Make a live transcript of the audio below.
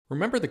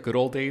Remember the good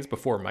old days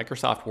before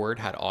Microsoft Word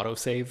had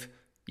autosave?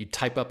 You'd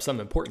type up some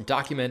important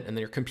document and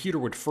then your computer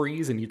would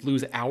freeze and you'd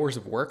lose hours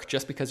of work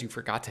just because you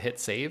forgot to hit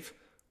save?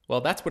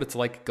 Well, that's what it's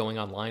like going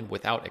online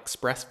without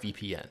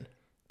ExpressVPN.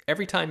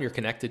 Every time you're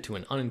connected to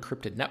an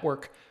unencrypted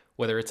network,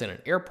 whether it's in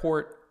an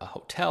airport, a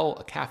hotel,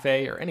 a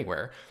cafe, or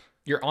anywhere,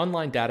 your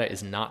online data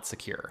is not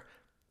secure.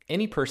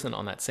 Any person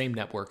on that same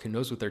network who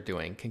knows what they're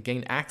doing can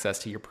gain access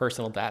to your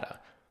personal data.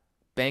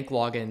 Bank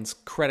logins,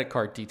 credit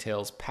card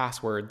details,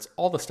 passwords,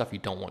 all the stuff you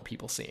don't want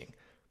people seeing.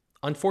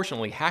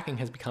 Unfortunately, hacking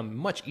has become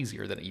much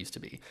easier than it used to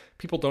be.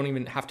 People don't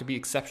even have to be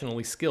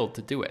exceptionally skilled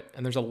to do it,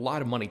 and there's a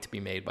lot of money to be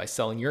made by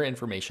selling your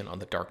information on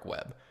the dark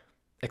web.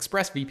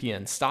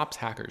 ExpressVPN stops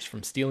hackers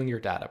from stealing your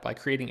data by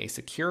creating a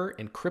secure,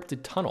 encrypted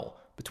tunnel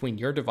between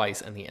your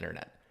device and the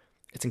internet.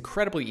 It's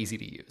incredibly easy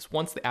to use.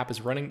 Once the app is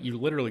running, you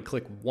literally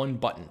click one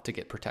button to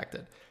get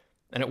protected.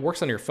 And it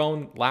works on your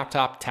phone,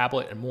 laptop,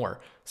 tablet, and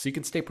more, so you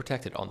can stay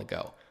protected on the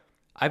go.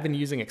 I've been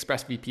using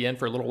ExpressVPN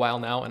for a little while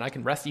now, and I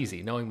can rest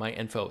easy knowing my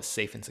info is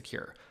safe and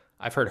secure.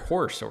 I've heard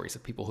horror stories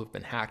of people who've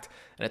been hacked,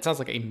 and it sounds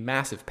like a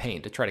massive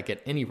pain to try to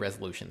get any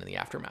resolution in the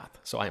aftermath,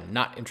 so I am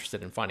not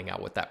interested in finding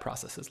out what that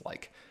process is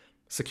like.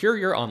 Secure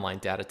your online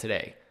data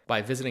today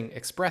by visiting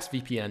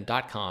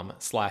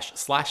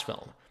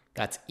expressvpn.com/film.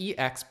 That's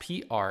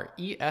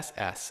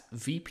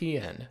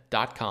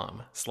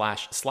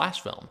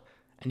expressvpn.com//film.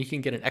 And you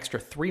can get an extra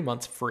 3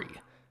 months free.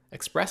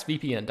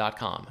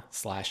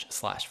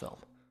 expressvpn.com//film.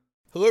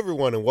 Hello,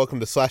 everyone, and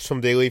welcome to Slash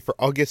Film Daily for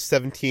August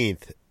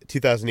 17th,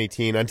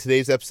 2018. On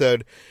today's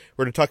episode,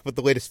 we're going to talk about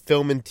the latest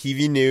film and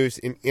TV news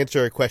and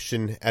answer a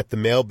question at the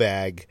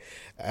mailbag.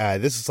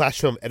 This is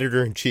Slash Film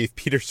Editor-in-Chief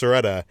Peter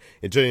Sciretta,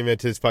 and joining me on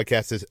today's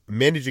podcast is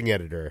Managing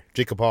Editor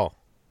Jacob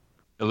Hall.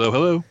 Hello,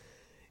 hello.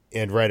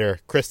 And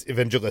writer Chris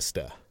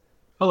Evangelista.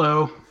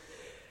 Hello.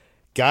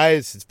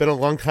 Guys, it's been a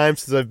long time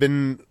since I've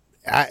been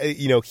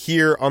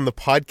here on the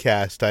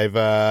podcast.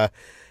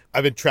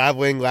 I've been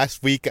traveling.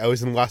 Last week, I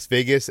was in Las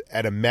Vegas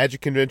at a Magic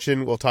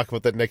convention. We'll talk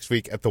about that next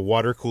week at the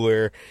water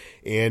cooler.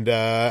 And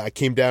I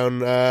came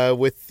down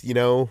with,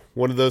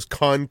 one of those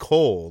con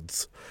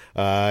colds.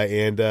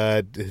 And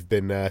have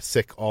been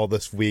sick all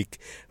this week.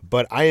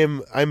 But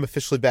I'm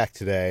officially back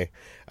today.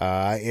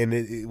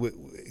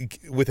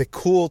 With a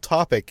cool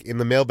topic in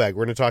the mailbag.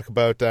 We're going to talk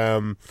about,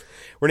 we're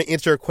going to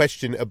answer a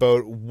question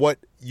about what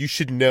you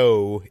should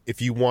know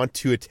if you want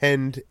to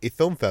attend a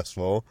film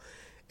festival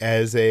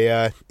as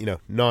a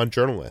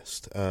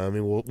non-journalist.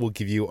 And we'll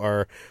give you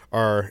our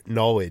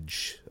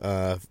knowledge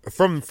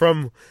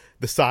from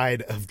the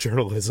side of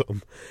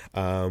journalism.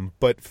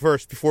 But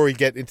first, before we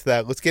get into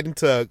that, let's get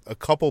into a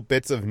couple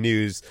bits of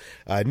news.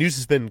 News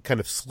has been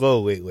kind of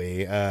slow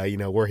lately.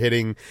 We're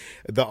hitting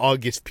the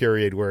August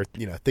period where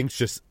things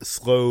just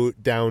slow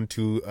down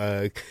to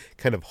a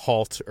kind of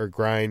halt or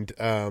grind.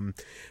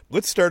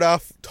 Let's start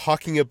off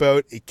talking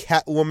about a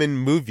Catwoman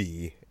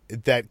movie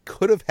that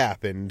could have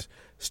happened,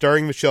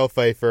 starring Michelle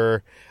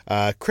Pfeiffer.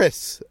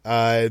 Chris,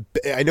 I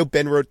know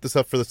Ben wrote this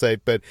up for the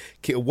site, but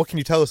what can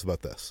you tell us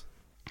about this?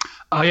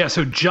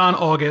 So John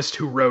August,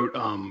 who wrote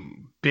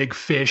Big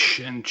Fish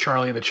and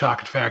Charlie and the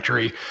Chocolate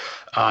Factory,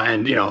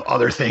 and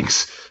other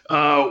things,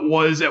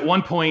 was at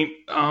one point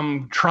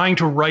trying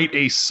to write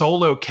a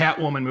solo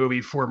Catwoman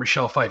movie for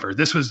Michelle Pfeiffer.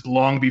 This was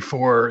long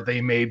before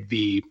they made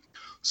the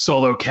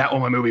solo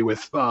Catwoman movie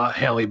with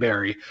Halle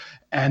Berry,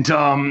 and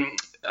on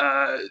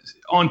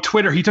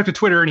Twitter, he took to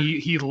Twitter and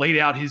he laid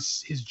out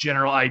his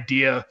general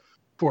idea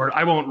for it.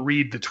 I won't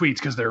read the tweets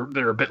because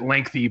they're a bit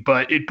lengthy,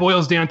 but it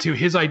boils down to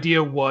his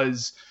idea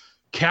was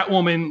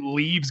Catwoman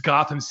leaves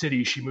Gotham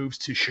City. She moves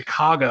to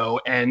Chicago,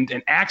 and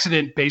an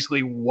accident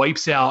basically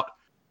wipes out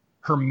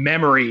her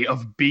memory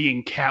of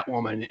being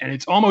Catwoman. And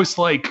it's almost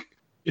like,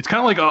 it's kind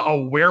of like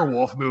a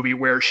werewolf movie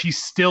where she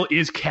still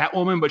is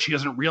Catwoman, but she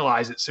doesn't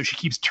realize it. So she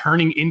keeps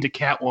turning into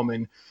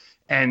Catwoman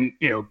and,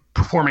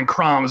 performing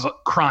crimes,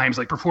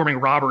 like performing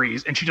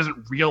robberies. And she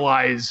doesn't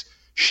realize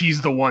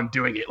she's the one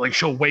doing it. Like,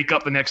 she'll wake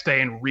up the next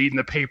day and read in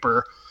the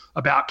paper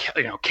about,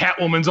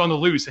 Catwoman's on the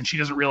loose, and she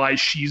doesn't realize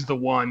she's the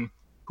one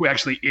who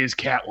actually is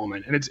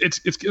Catwoman. And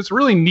it's a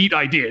really neat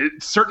idea.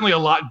 It's certainly a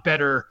lot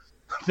better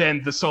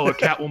than the solo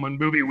Catwoman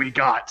movie we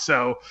got.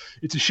 So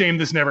it's a shame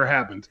this never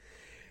happened.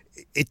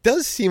 It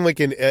does seem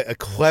like a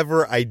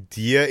clever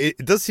idea. It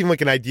does seem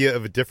like an idea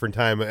of a different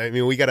time. I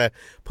mean, we got to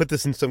put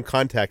this in some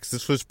context.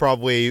 This was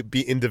probably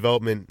in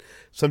development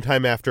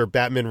sometime after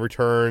Batman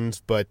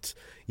Returns, but,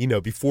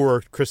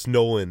 before Chris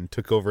Nolan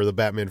took over the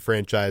Batman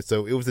franchise.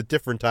 So it was a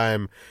different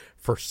time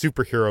for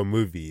superhero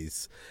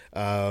movies.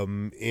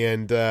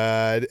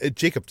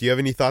 Jacob, do you have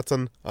any thoughts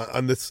on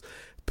this,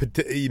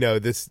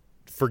 this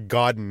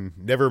forgotten,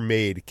 never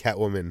made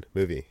Catwoman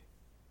movie?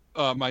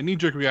 My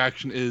knee-jerk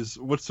reaction is,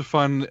 what's the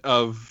fun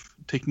of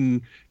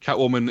taking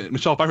Catwoman,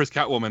 Michelle Pfeiffer's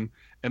Catwoman,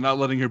 and not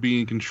letting her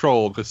be in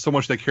control? Because so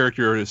much of that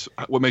character is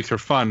what makes her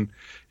fun,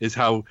 is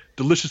how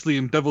deliciously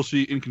and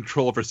devilishly in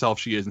control of herself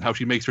she is, and how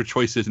she makes her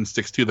choices and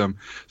sticks to them.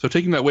 So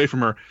taking that away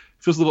from her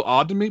feels a little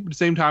odd to me, but at the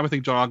same time, I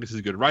think John August is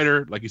a good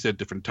writer. Like you said,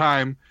 different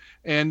time.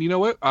 And you know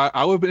what?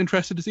 I would have been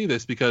interested to see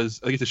this because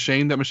I think it's a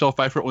shame that Michelle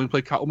Pfeiffer only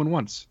played Catwoman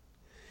once.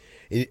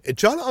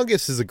 John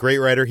August is a great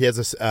writer. He has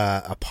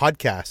a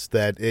podcast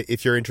that,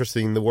 if you're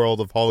interested in the world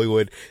of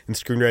Hollywood and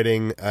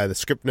screenwriting, the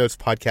Script Notes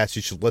podcast,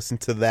 you should listen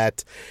to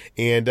that.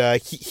 And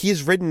he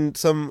has written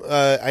some.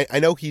 I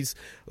know he's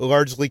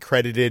largely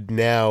credited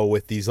now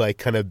with these like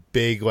kind of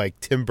big like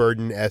Tim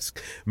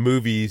Burton-esque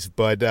movies,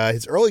 but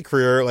his early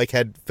career like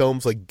had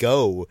films like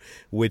Go,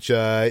 which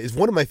is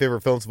one of my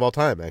favorite films of all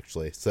time,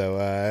 actually.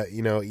 So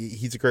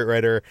he's a great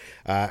writer.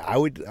 I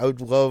would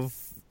love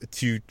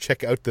to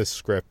check out this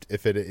script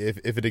if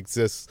it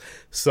exists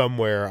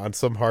somewhere on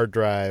some hard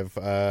drive.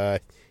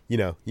 You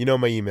know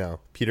my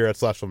email,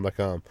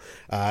 peter@slashfilm.com.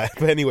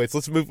 But anyways,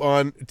 let's move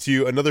on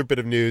to another bit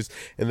of news,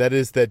 and that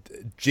is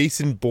that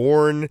Jason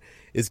Bourne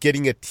is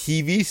getting a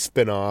TV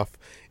spinoff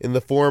in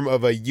the form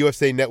of a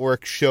USA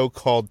Network show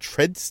called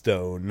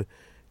Treadstone.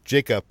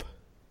 Jacob,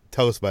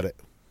 tell us about it.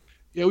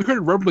 Yeah, we heard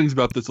rumblings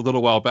about this a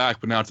little while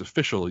back, but now it's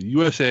official.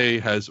 USA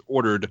has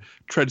ordered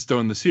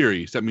Treadstone the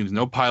series. That means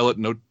no pilot,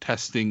 no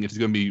testing. It's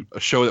going to be a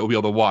show that we'll be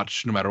able to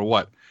watch no matter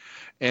what.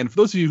 And for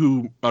those of you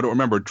who don't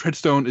remember,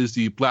 Treadstone is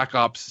the Black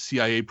Ops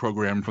CIA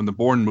program from the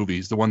Bourne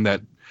movies, the one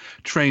that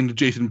trained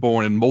Jason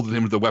Bourne and molded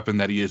him into the weapon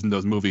that he is in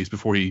those movies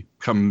before he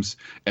becomes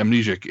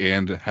amnesic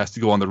and has to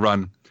go on the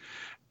run.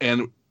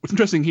 And what's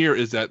interesting here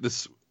is that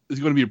this is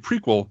going to be a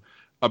prequel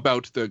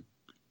about the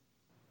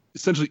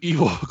essentially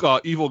evil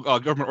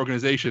government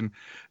organization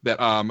that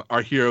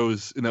our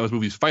heroes in those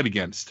movies fight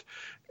against.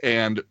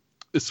 And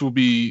this will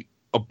be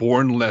a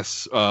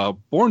Bourne-less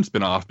Bourne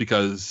spinoff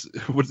because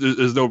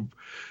there's no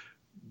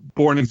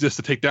Bourne exists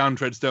to take down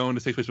Treadstone.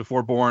 It takes place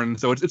before Bourne.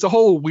 So it's a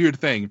whole weird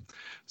thing.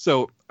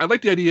 So I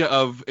like the idea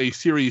of a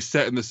series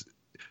set in this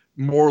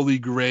morally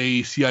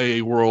gray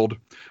CIA world.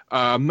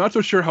 I'm not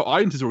so sure how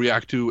audiences will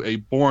react to a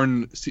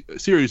Bourne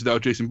series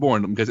without Jason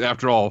Bourne, because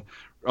after all,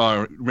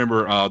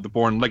 remember the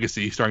Bourne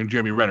Legacy starring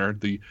Jeremy Renner,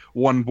 the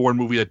one Bourne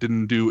movie that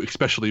didn't do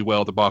especially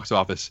well at the box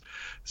office.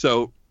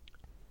 So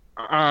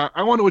I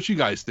want to know what you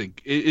guys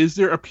think. Is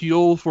there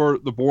appeal for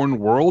the Bourne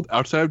world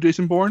outside of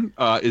Jason Bourne?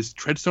 Is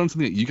Treadstone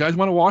something that you guys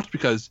want to watch?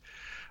 Because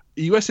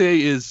USA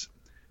is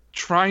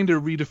trying to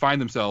redefine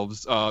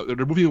themselves.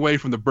 They're moving away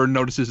from the burn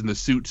notices and the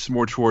suits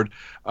more toward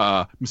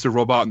Mr.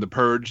 Robot and the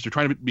Purge. They're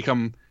trying to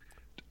become,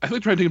 I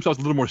think, trying to take themselves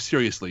a little more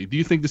seriously. Do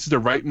you think this is the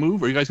right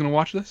move? Are you guys going to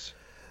watch this?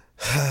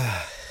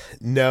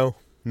 No,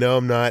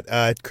 I'm not.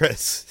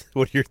 Chris,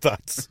 what are your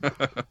thoughts?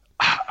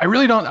 I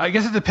really don't. I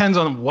guess it depends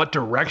on what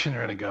direction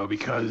they're going to go,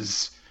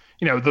 because,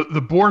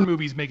 the Bourne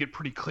movies make it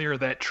pretty clear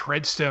that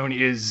Treadstone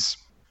is,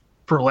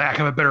 for lack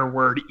of a better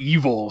word,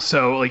 evil.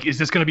 So, like, is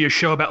this going to be a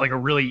show about, like, a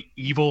really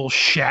evil,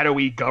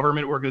 shadowy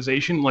government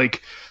organization?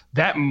 Like,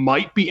 that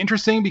might be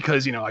interesting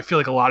because, I feel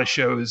like a lot of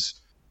shows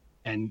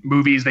and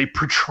movies, they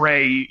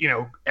portray,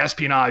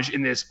 espionage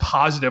in this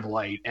positive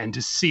light, and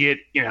to see it,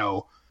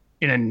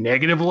 in a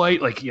negative light,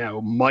 like,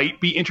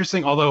 might be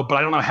interesting, but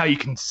I don't know how you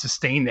can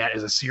sustain that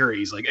as a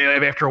series. Like,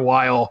 after a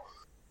while,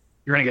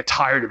 you're going to get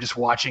tired of just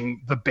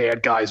watching the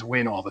bad guys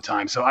win all the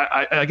time. So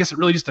I guess it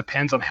really just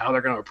depends on how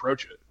they're going to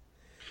approach it.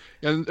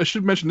 And I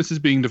should mention this is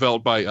being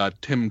developed by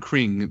Tim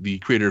Kring, the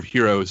creator of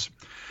Heroes.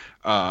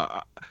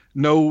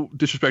 No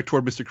disrespect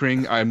toward Mr.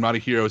 Kring. I'm not a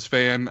Heroes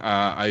fan.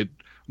 I'm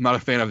not a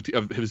fan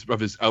of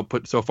his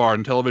output so far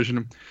in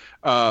television.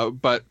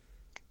 But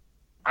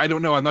I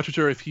don't know. I'm not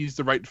sure if he's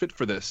the right fit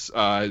for this,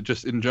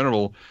 just in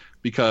general,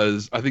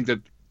 because I think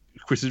that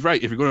Chris is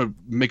right. If you're going to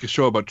make a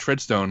show about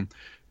Treadstone,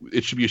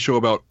 it should be a show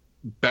about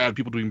bad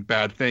people doing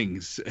bad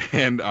things.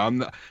 And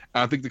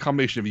I think the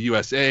combination of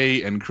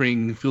USA and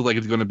Kring feels like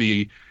it's going to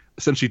be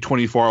essentially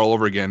 24 all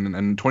over again,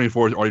 and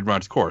 24 has already run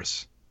its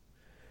course.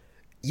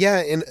 Yeah,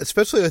 and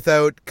especially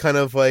without kind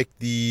of like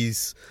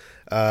these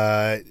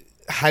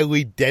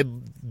highly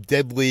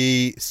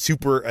deadly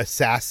super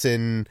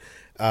assassin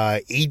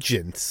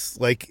agents.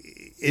 Like,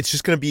 it's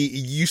just going to be,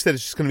 you said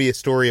it's just going to be a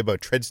story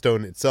about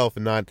Treadstone itself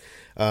and not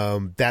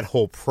that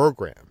whole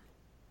program.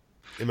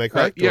 Am I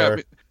correct? Yeah.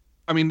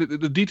 I mean,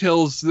 the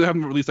details, they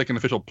haven't released like an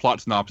official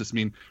plot synopsis. I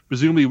mean,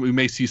 presumably we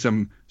may see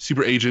some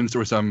super agents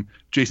or some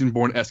Jason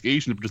Bourne-esque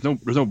agents, but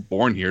there's no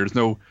Bourne here. There's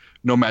no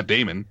Matt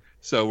Damon.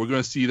 So we're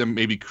going to see them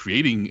maybe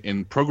creating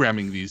and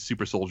programming these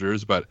super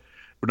soldiers, but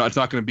it's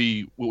not going to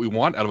be what we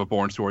want out of a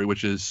Bourne story,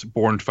 which is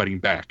Bourne fighting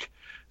back.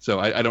 So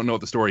I don't know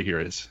what the story here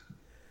is.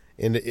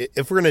 And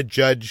if we're going to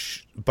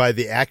judge by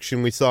the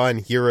action we saw in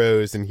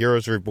Heroes and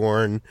Heroes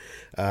Reborn,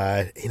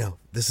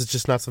 this is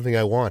just not something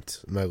I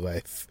want in my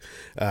life.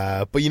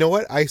 But you know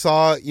what? I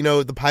saw,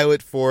 the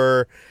pilot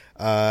for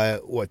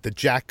the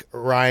Jack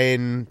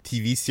Ryan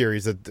TV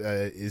series that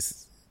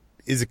is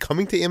it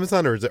coming to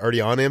Amazon, or is it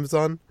already on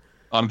Amazon?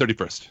 On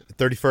 31st.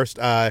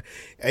 31st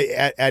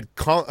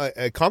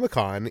at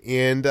Comic-Con,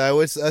 and I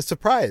was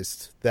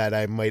surprised that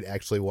I might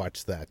actually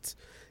watch that.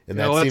 And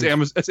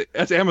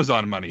that's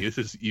Amazon money. This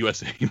is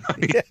USA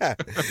money. Yeah,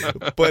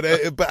 but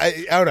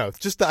I don't know.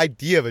 Just the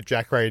idea of a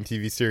Jack Ryan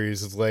TV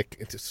series is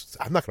like,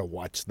 I'm not going to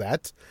watch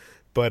that.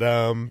 But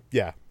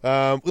yeah,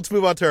 let's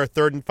move on to our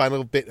third and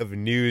final bit of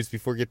news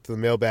before we get to the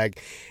mailbag,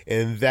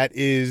 and that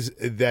is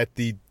that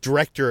the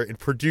director and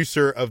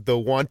producer of the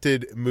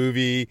Wanted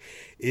movie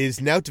is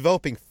now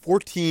developing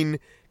 14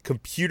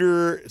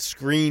 computer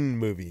screen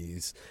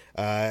movies.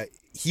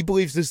 He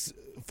believes this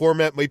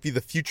format might be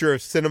the future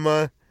of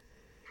cinema.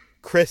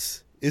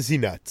 Chris, is he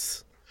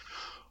nuts?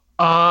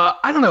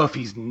 I don't know if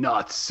he's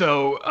nuts.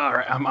 So, all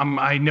right,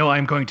 I know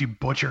I'm going to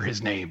butcher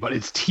his name, but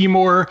it's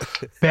Timur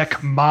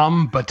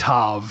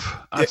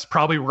Bekmambetov. That's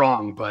probably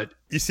wrong, but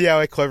you see how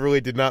I cleverly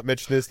did not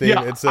mention his name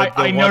and said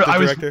I know.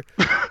 director?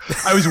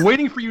 I was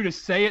waiting for you to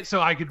say it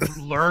so I could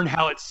learn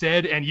how it's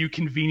said, and you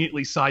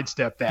conveniently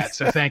sidestepped that.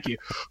 So thank you.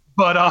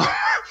 But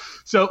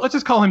so let's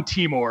just call him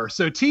Timur.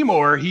 So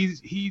Timur,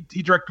 he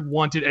directed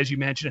Wanted, as you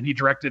mentioned, and he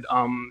directed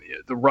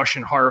the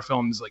Russian horror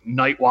films like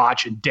Night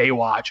Watch and Day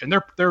Watch, and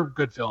they're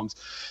good films.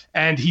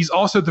 And he's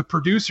also the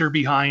producer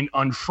behind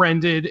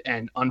Unfriended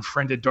and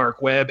Unfriended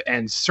Dark Web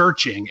and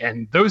Searching.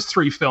 And those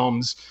three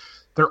films,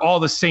 they're all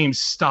the same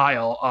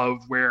style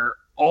of where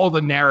all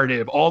the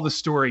narrative, all the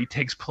story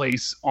takes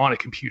place on a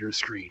computer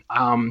screen.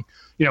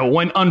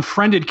 When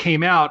Unfriended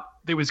came out,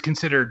 it was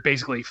considered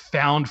basically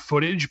found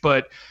footage,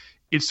 but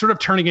it's sort of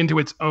turning into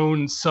its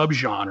own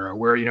subgenre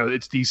where,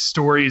 it's these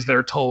stories that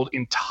are told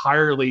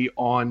entirely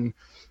on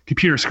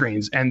computer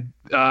screens. And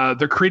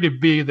they're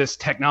created via this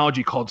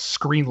technology called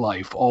Screen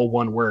Life, all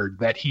one word,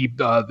 that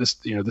this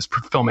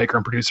filmmaker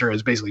and producer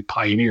has basically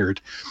pioneered.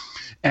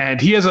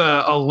 And he has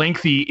a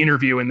lengthy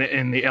interview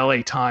in the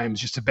LA Times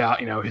just about,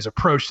 his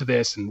approach to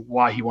this and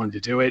why he wanted to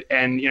do it.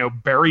 And,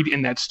 buried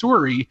in that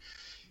story,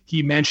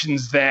 he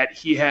mentions that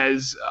he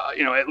has,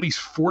 at least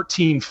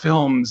 14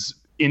 films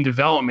in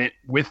development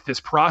with this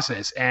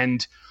process.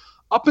 And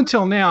up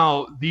until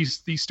now,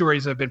 these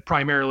stories have been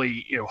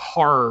primarily,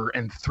 horror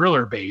and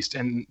thriller based.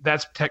 And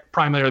that's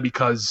primarily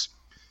because,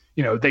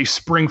 they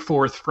spring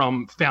forth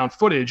from found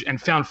footage, and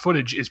found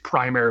footage is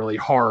primarily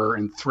horror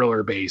and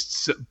thriller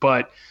based.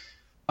 But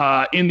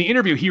in the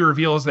interview, he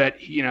reveals that,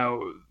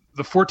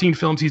 the 14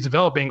 films he's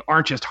developing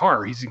aren't just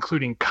horror. He's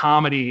including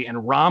comedy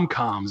and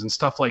rom-coms and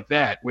stuff like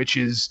that, which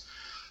is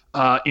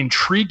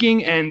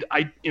intriguing. And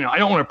I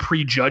don't want to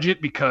prejudge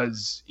it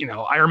because,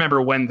 I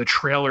remember when the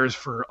trailers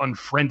for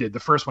Unfriended,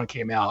 the first one,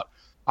 came out,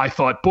 I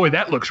thought, boy,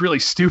 that looks really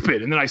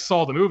stupid. And then I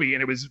saw the movie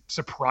and it was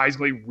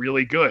surprisingly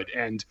really good.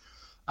 And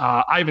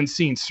I haven't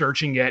seen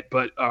Searching yet,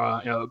 but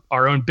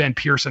our own Ben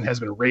Pearson has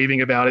been raving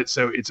about it.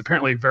 So it's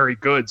apparently very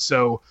good.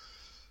 So,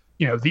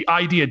 the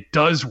idea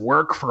does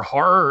work for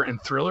horror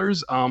and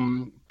thrillers,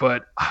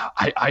 but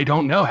I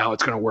don't know how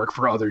it's going to work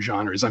for other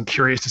genres. I'm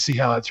curious to see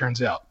how that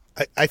turns out.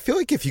 I feel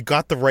like if you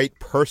got the right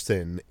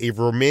person, a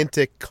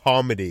romantic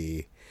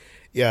comedy,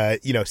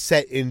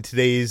 set in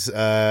today's,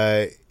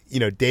 day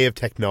of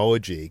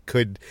technology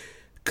could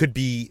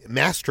be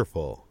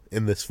masterful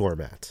in this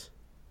format.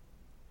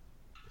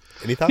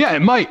 Any thoughts? Yeah,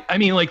 it might. I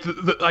mean, like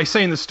I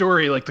say in the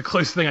story, like the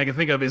closest thing I can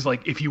think of is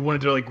like if you wanted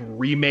to like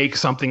remake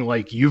something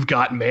like You've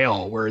Got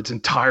Mail, where it's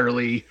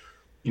entirely,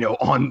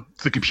 on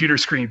the computer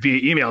screen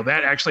via email,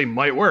 that actually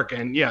might work.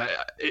 And yeah,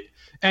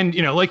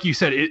 like you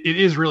said, it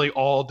is really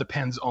all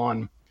depends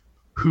on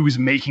who's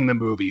making the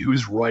movie,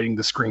 who's writing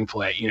the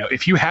screenplay.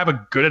 If you have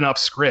a good enough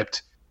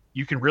script,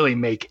 you can really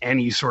make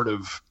any sort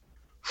of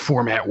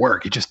format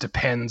work. It just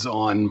depends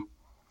on,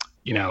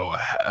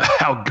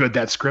 how good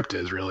that script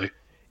is, really.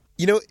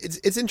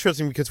 It's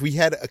interesting because we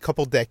had a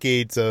couple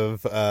decades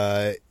of,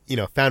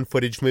 found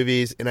footage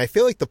movies. And I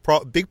feel like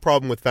the big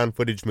problem with found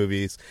footage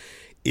movies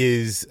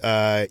is,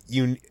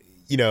 you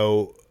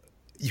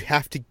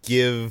have to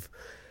give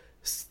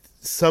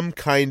some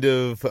kind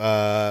of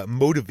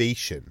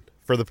motivation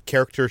for the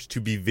characters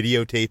to be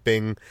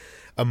videotaping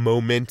a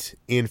moment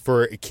and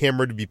for a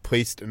camera to be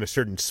placed in a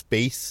certain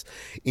space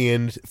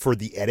and for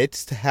the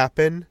edits to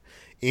happen.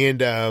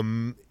 And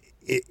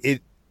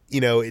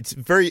it's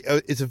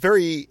a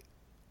very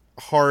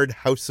hard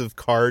house of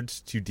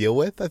cards to deal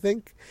with, I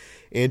think,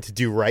 and to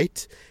do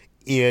right.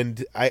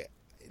 And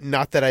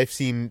not that I've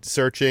seen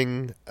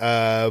Searching,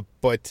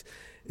 but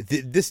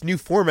this new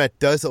format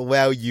does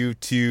allow you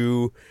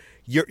to.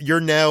 You're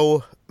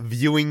now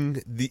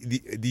viewing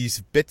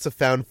these bits of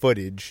found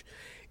footage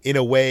in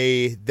a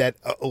way that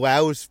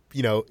allows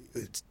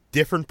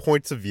different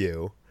points of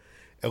view,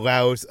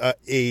 allows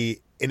an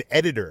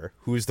editor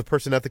who is the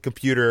person at the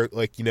computer,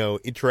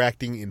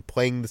 interacting and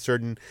playing the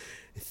certain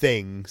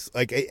things.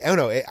 Like I don't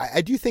know,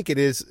 I do think it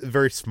is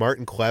very smart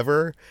and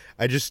clever.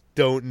 I just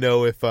don't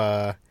know if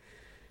it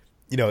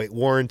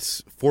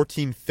warrants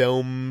 14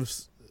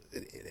 films.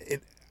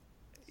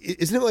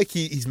 Isn't it like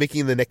he's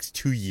making in the next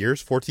 2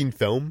 years 14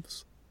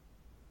 films?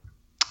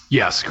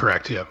 Yes,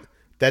 correct. Yeah,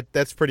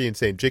 that's pretty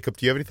insane. Jacob,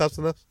 do you have any thoughts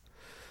on this?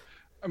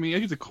 I mean, I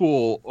think it's a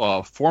cool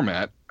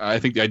format. I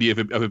think the idea of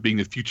it being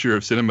the future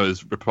of cinema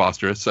is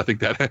preposterous. I think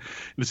that in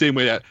the same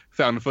way that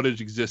found footage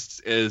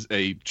exists as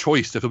a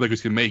choice that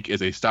filmmakers can make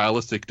as a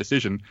stylistic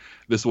decision,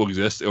 this will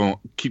exist. It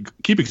will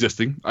keep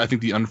existing. I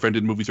think the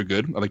Unfriended movies are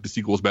good. I like the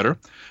sequels better.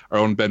 Our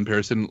own Ben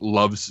Pearson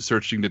loves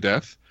Searching to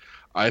death.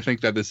 I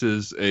think that this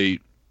is a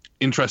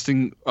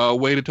interesting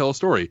way to tell a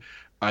story.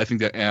 I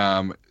think that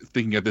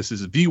thinking that this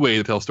is the way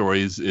to tell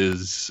stories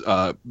is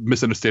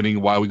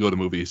misunderstanding why we go to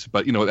movies.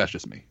 But that's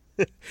just me.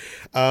 What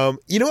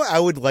I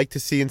would like to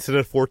see instead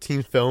of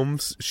 14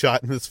 films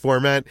shot in this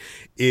format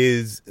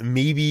is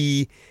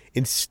maybe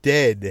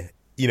instead,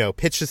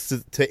 pitch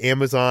this to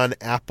Amazon,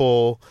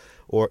 Apple,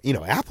 or,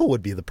 Apple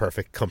would be the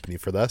perfect company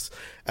for this,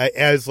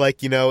 as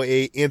like,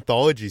 a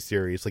anthology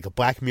series, like a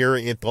Black Mirror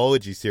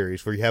anthology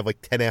series where you have like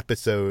 10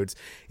 episodes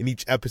and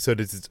each episode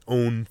is its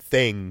own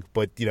thing.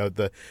 But,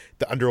 the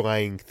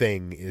underlying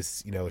thing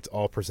is, it's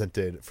all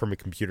presented from a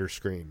computer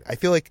screen. I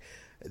feel like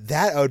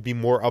that I would be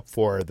more up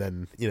for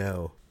than,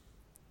 a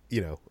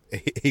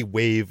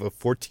wave of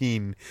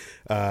 14,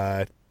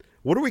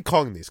 what are we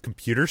calling these?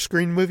 Computer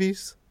screen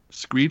movies?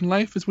 Screen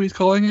Life is what he's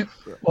calling it.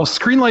 Well,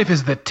 Screen Life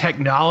is the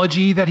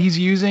technology that he's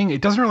using. It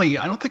doesn't really,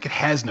 I don't think it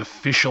has an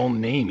official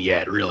name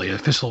yet, really, an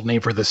official name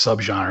for the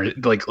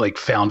subgenre, like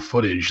found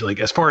footage. Like,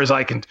 as far as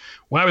I can,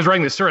 when I was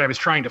writing this story, I was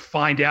trying to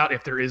find out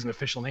if there is an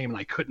official name, and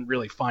I couldn't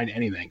really find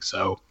anything.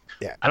 So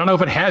yeah, I don't know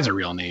if it has a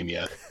real name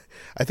yet.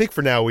 I think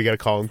for now we got to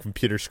call them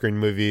computer screen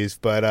movies,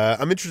 but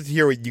I'm interested to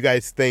hear what you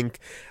guys think.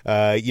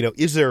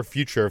 Is there a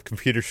future of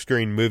computer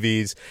screen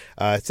movies?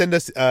 Send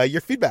us your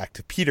feedback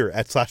to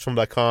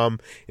peter@slashfilm.com,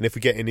 and if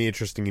we get any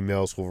interesting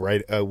emails,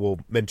 we'll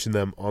mention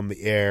them on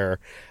the air.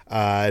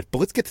 But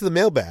let's get to the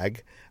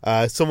mailbag.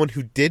 Someone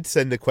who did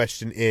send a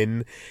question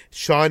in,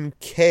 Sean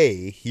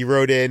K. He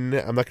wrote in.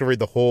 I'm not going to read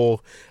the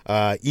whole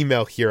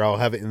email here. I'll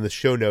have it in the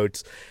show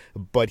notes.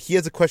 But he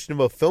has a question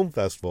about film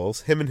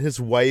festivals. Him and his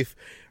wife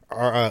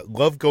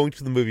love going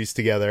to the movies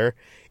together,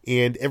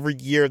 and every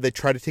year they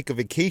try to take a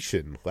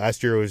vacation.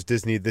 Last year it was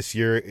Disney, this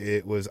year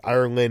it was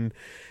Ireland,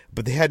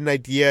 but they had an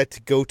idea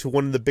to go to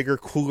one of the bigger,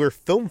 cooler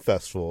film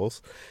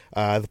festivals.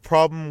 The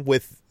problem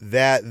with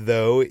that,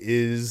 though,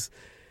 is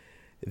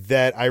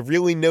that I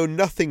really know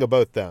nothing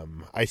about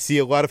them. I see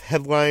a lot of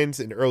headlines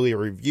and early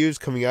reviews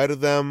coming out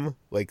of them,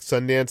 like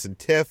Sundance and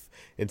TIFF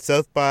and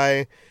South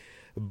by,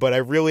 but I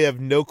really have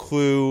no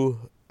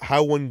clue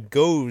how one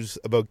goes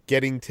about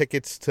getting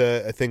tickets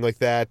to a thing like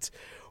that,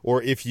 or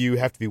if you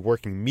have to be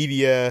working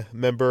media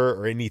member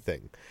or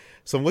anything.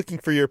 So I'm looking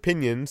for your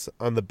opinions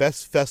on the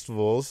best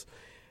festivals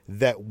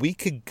that we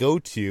could go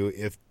to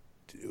if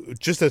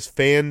just as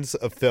fans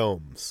of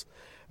films.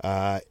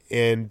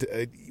 And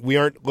we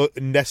aren't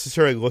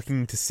necessarily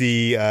looking to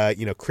see,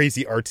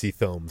 crazy artsy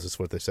films is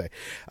what they say.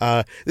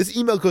 This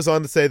email goes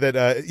on to say that,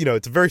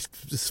 it's a very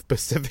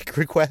specific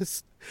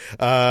request,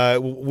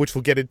 which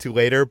we'll get into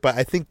later. But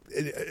I think,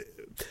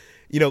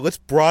 let's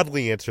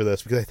broadly answer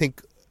this, because I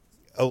think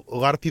a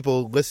lot of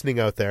people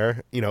listening out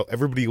there,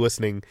 everybody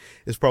listening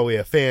is probably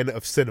a fan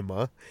of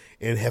cinema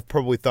and have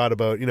probably thought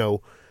about,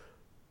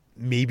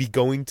 maybe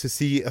going to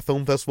see a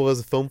film festival as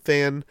a film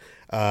fan.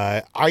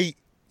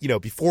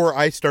 Before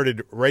I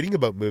started writing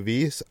about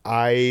movies,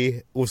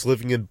 I was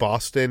living in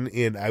Boston,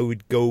 and I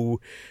would go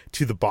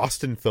to the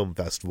Boston Film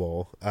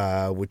Festival,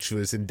 which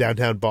was in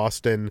downtown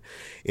Boston.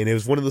 And it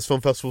was one of those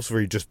film festivals where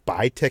you just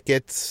buy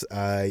tickets.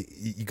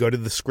 You go to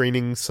the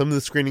screenings. Some of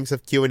the screenings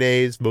have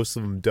Q&As. Most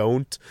of them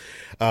don't.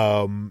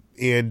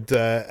 And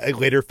I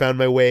later found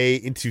my way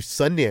into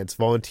Sundance,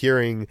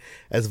 volunteering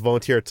as a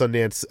volunteer at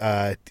Sundance.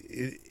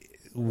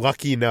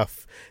 Lucky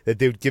enough that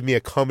they would give me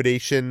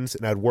accommodations,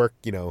 and I'd work,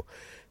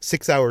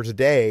 6 hours a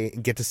day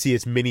and get to see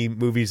as many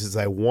movies as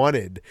I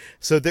wanted.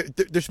 So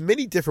there's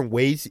many different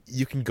ways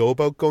you can go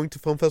about going to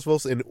film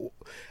festivals. And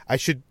I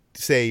should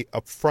say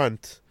up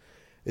front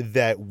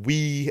that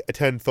we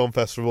attend film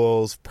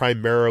festivals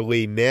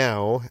primarily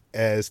now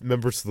as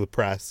members of the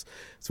press.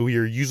 So we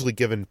are usually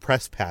given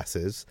press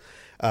passes.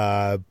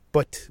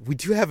 But we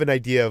do have an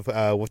idea of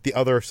what the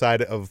other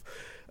side of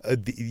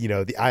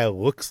the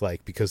aisle looks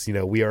like, because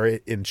we are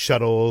in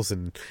shuttles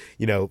and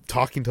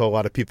talking to a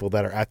lot of people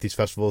that are at these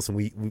festivals, and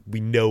we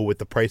know what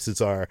the prices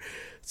are.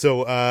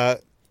 So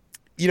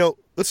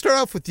let's start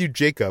off with you,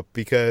 Jacob,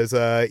 because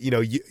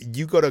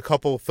you go to a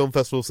couple film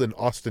festivals in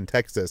Austin,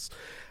 Texas.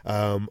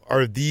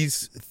 Are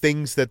these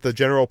things that the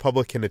general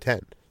public can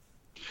attend?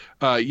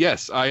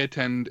 Yes, I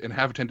attend and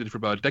have attended for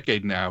about a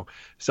decade now,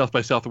 South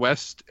by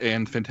Southwest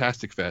and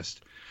Fantastic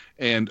Fest.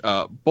 And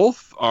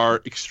both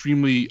are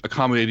extremely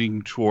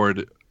accommodating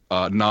toward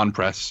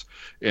non-press,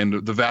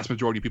 and the vast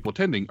majority of people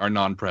attending are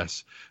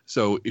non-press.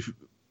 So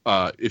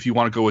if you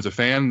want to go as a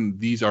fan,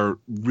 these are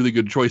really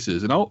good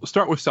choices. And I'll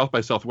start with South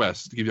by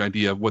Southwest to give you an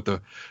idea of what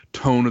the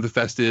tone of the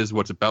fest is,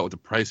 what it's about, what the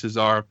prices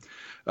are.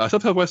 South by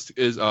Southwest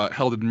is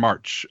held in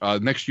March.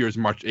 Next year is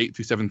March 8th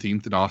through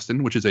 17th in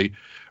Austin, which is a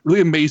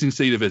really amazing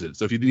city to visit.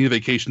 So if you need a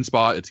vacation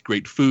spot, it's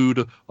great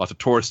food, lots of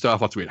tourist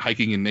stuff, lots of great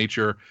hiking in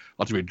nature,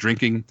 lots of great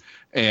drinking.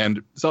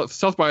 And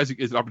South by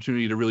is an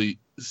opportunity to really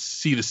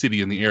see the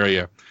city in the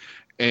area.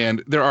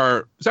 And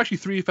there's actually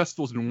 3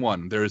 festivals in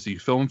one. There is the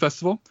film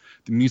festival,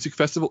 the music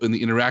festival, and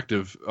the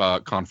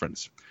interactive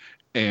conference.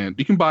 And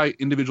you can buy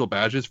individual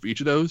badges for each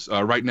of those.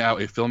 Right now,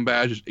 a film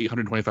badge is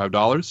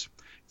 $825.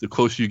 The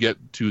closer you get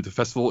to the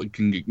festival, it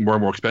can get more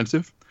and more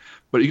expensive.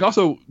 But you can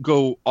also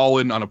go all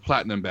in on a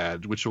platinum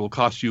badge, which will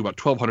cost you about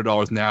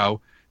 $1,200 now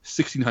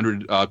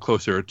 1,600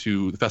 closer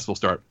to the festival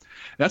start.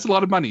 And that's a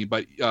lot of money,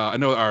 but I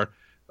know our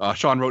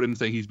Sean wrote in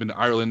saying he's been to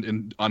Ireland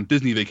and on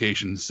Disney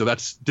vacations, so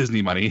that's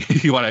Disney money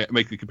if you want to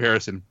make the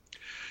comparison.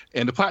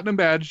 And the Platinum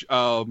Badge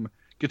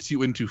gets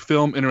you into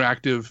film,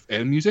 interactive,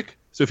 and music.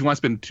 So if you want to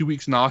spend 2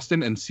 weeks in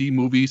Austin and see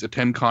movies,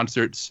 attend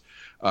concerts,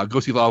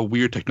 go see a lot of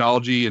weird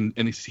technology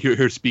and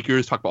hear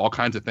speakers talk about all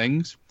kinds of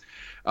things,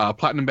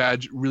 Platinum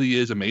Badge really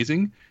is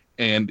amazing.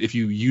 And if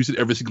you use it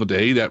every single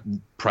day, that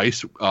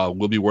price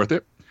will be worth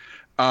it.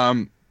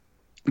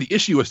 The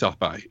issue with South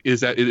by is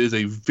that it is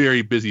a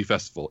very busy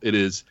festival. It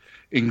is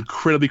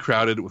incredibly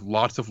crowded with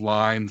lots of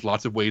lines,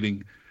 lots of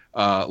waiting,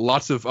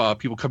 lots of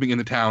people coming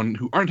into town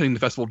who aren't attending the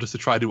festival just to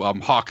try to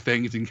hawk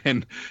things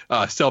and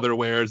sell their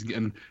wares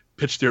and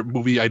pitch their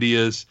movie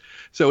ideas.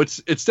 So it's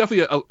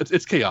definitely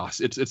it's chaos.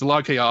 It's a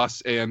lot of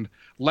chaos, and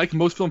like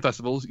most film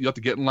festivals, you have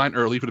to get in line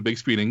early for the big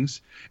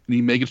screenings, and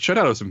you may get shut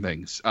out of some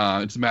things.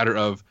 It's a matter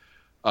of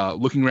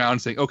looking around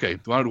and saying, okay,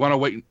 do I want to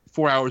wait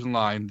 4 hours in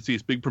line to see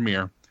this big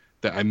premiere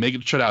that I may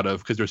get shut out of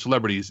because there's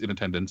celebrities in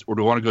attendance, or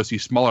do I want to go see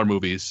smaller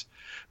movies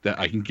that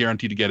I can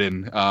guarantee to get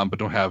in, but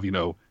don't have,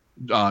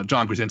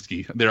 John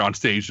Krasinski there on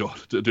stage to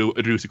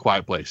introduce A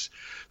Quiet Place.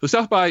 So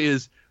South by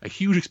is a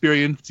huge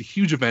experience. It's a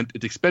huge event.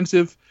 It's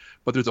expensive,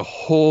 but there's a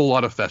whole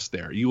lot of fest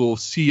there. You will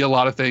see a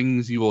lot of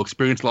things. You will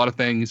experience a lot of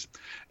things,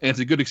 and it's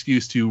a good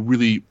excuse to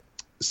really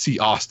see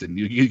Austin.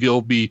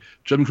 You'll be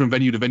jumping from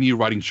venue to venue,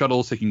 riding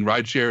shuttles, taking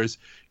ride shares.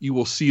 You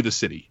will see the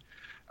city.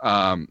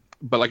 But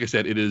like I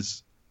said, it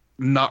is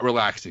not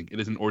relaxing. It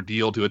is an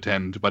ordeal to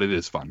attend, but it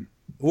is fun.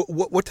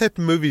 What type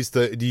of movies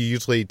do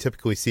you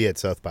typically see at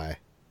South by?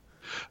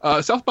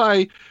 South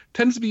by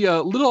tends to be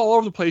a little all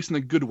over the place in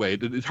a good way.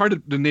 It's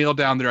hard to nail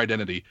down their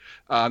identity.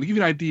 To give you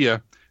an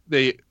idea,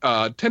 they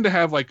tend to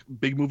have like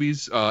big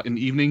movies in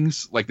the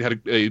evenings. Like they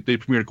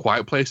premiered A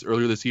Quiet Place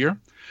earlier this year,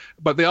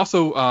 but they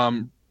also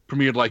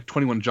premiered like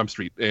 21 Jump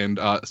Street and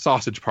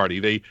Sausage Party.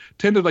 They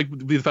tend to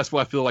be the festival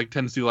I feel like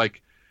tends to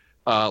like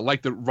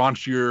the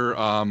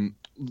raunchier,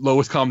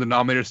 lowest common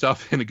denominator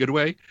stuff in a good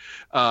way.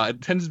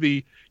 It tends to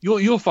be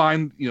you'll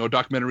find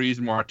documentaries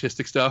and more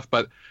artistic stuff,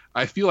 but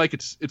I feel like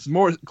it's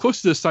more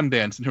close to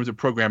Sundance in terms of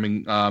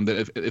programming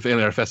that if any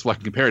other festival I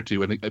can compare it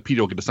to. I think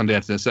Peter will get to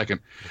Sundance in a second.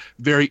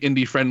 Very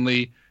indie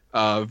friendly,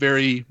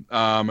 very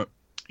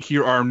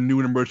here are new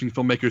and emerging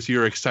filmmakers,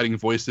 here are exciting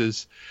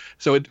voices.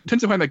 So it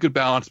tends to find that good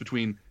balance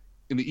between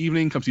in the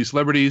evening come see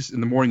celebrities,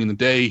 in the morning and the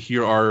day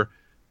here are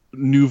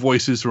new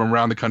voices from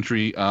around the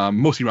country,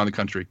 mostly around the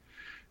country.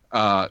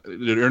 The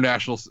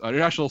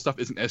international stuff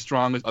isn't as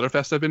strong as other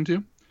fests I've been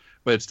to,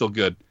 but it's still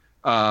good.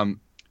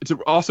 It's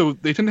also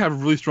they tend to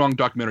have really strong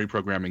documentary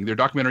programming. Their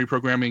documentary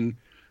programming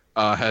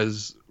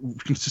has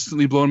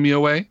consistently blown me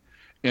away,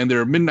 and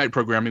their midnight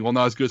programming, while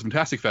not as good as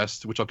Fantastic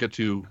Fest, which I'll get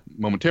to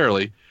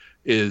momentarily,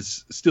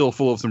 is still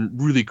full of some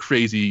really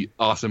crazy,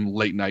 awesome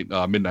late night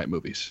midnight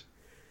movies.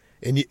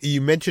 And you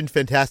mentioned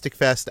Fantastic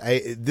Fest.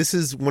 This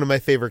is one of my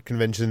favorite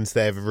conventions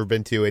that I've ever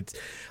been to. It's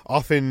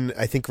often,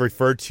 I think,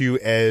 referred to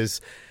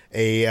as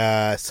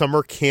a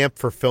summer camp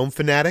for film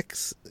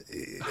fanatics.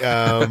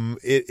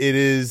 It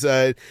is,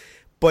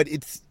 but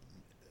it's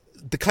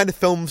the kind of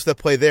films that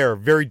play there are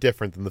very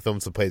different than the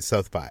films that play at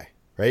South by,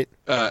 right?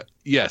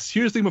 Yes.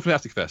 Here's the thing about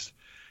Fantastic Fest.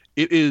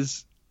 It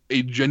is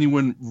a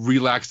genuine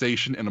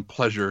relaxation and a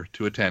pleasure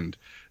to attend.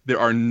 There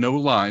are no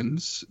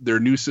lines. Their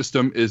new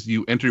system is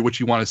you enter what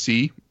you want to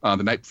see the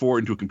night before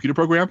into a computer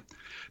program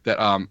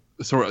that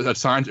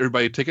assigns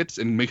everybody tickets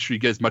and makes sure you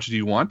get as much as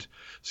you want.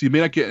 So you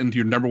may not get into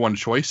your number one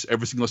choice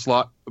every single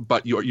slot,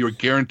 but you're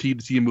guaranteed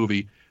to see a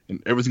movie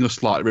in every single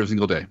slot every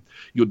single day.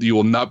 You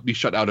will not be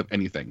shut out of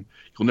anything.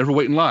 You'll never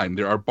wait in line.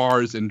 There are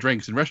bars and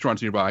drinks and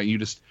restaurants nearby, and you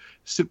just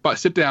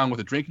sit down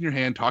with a drink in your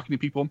hand, talking to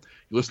people.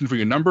 You listen for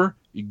your number.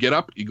 You get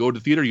up. You go to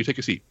the theater. You take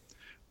a seat.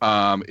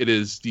 It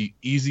is the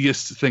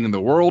easiest thing in the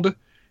world.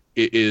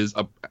 It is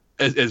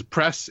as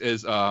press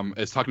as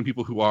talking to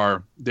people who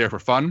are there for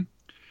fun.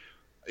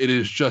 It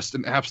is just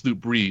an absolute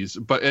breeze.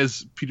 But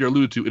as Peter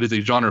alluded to, it is a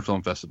genre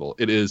film festival.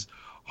 It is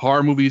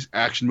horror movies,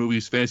 action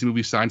movies, fantasy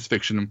movies, science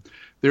fiction.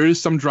 There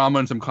is some drama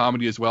and some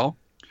comedy as well,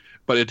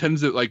 but it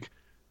tends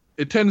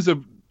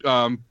to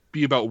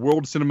be about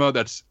world cinema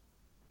that's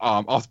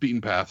off the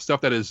beaten path,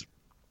 stuff that is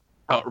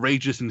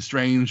outrageous and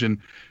strange and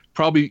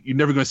probably you're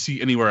never going to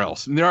see anywhere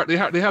else. And they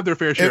have their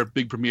fair share of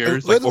big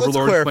premieres. Like let's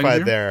Overlord clarify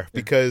there,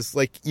 because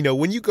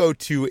when you go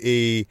to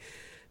a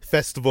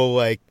festival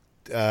like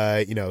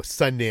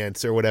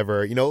Sundance or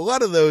whatever, a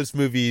lot of those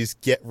movies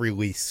get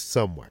released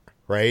somewhere,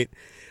 right?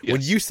 Yes.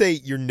 When you say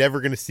you're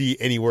never going to see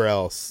anywhere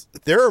else,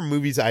 there are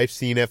movies I've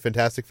seen at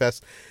Fantastic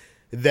Fest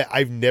that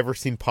I've never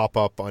seen pop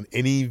up on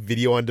any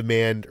video on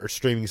demand or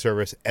streaming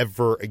service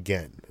ever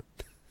again.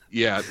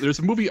 Yeah, there's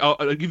a movie. I'll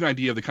give you an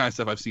idea of the kind of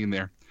stuff I've seen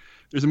there.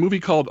 There's a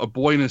movie called A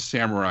Boy and His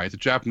Samurai. It's a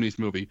Japanese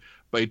movie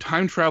by a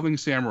time-traveling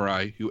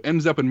samurai who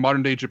ends up in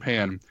modern-day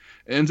Japan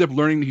and ends up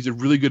learning he's a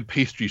really good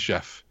pastry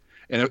chef.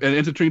 And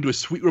ends up turning into a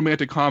sweet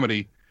romantic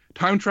comedy,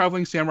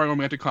 time-traveling samurai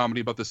romantic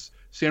comedy about this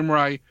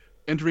samurai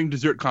entering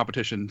dessert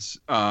competitions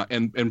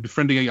and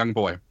befriending a young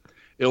boy.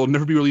 It will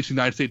never be released in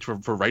the United States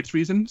for rights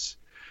reasons.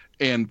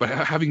 But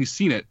having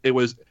seen it, it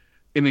was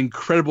an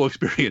incredible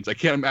experience. I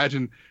can't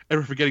imagine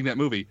ever forgetting that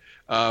movie.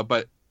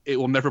 But it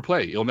will never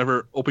play. It will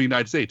never open in the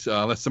United States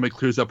unless somebody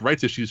clears up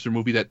rights issues for a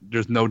movie that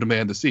there's no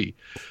demand to see.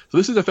 So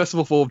this is a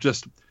festival full of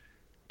just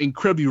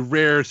incredibly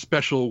rare,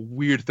 special,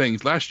 weird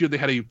things. Last year they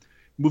had a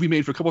movie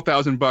made for a couple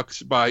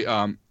 $1,000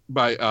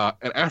 by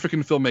an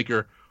African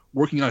filmmaker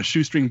working on a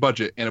shoestring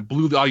budget, and it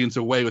blew the audience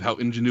away with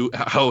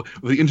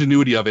the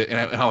ingenuity of it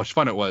and how much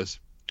fun it was.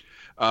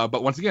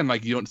 But once again,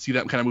 like, you don't see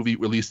that kind of movie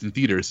released in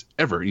theaters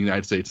ever in the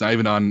United States, not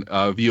even on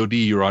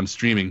VOD or on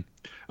streaming.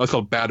 That was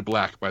called Bad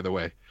Black, by the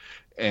way.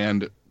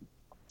 And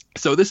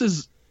so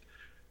this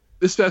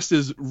fest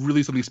is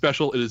really something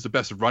special. It is the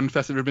best run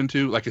fest I've ever been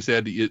to. Like I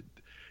said, you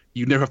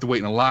never have to wait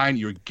in a line.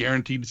 You're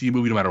guaranteed to see a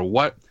movie no matter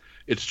what.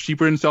 It's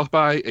cheaper in South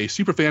by. A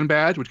super fan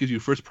badge, which gives you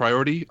first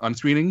priority on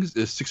screenings,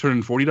 is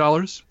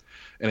 $640,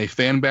 and a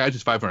fan badge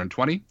is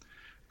 $520.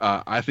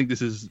 I think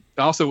this is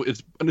also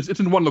it's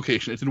in one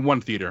location. It's in one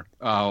theater,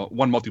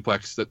 one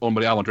multiplex that owned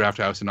by the Alamo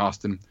Drafthouse in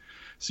Austin.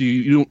 So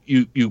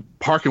you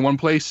park in one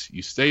place,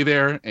 you stay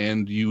there,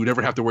 and you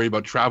never have to worry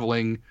about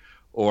traveling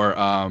or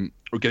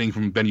getting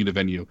from venue to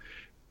venue.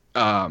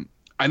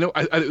 I know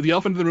the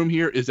elephant in the room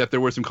here is that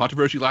there was some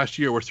controversy last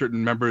year where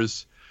certain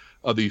members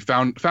of the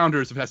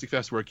founders of Fantastic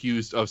Fest were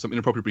accused of some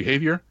inappropriate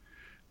behavior.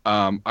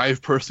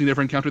 I've personally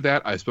never encountered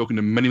that. I've spoken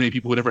to many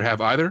people who never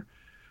have either.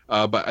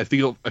 But I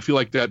feel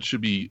like that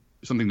should be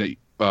something that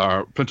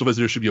potential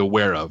visitors should be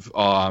aware of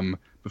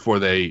before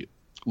they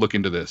look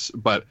into this.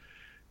 But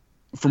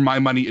for my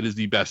money, it is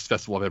the best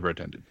festival I've ever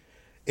attended.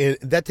 And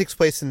that takes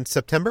place in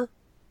September?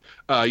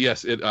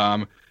 Yes, it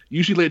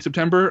usually late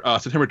September,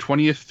 September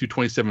 20th through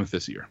 27th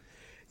this year.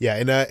 Yeah,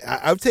 and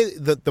I would say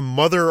that the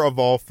mother of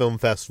all film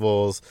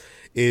festivals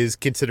is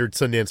considered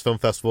Sundance Film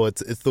Festival.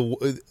 It's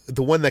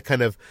the one that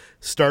kind of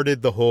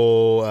started the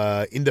whole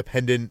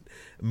independent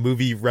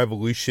movie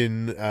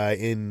revolution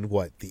in the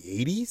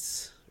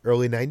 80s,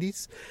 early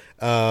 90s.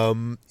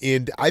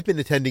 And I've been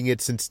attending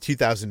it since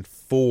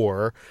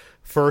 2004.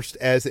 First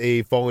as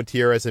a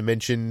volunteer, as I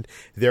mentioned.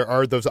 There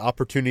are those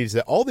opportunities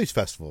at all these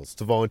festivals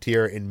to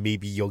volunteer, and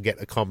maybe you'll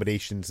get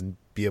accommodations and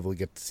be able to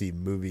get to see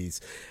movies.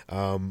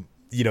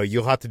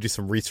 You'll have to do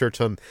some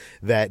research on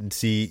that and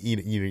see,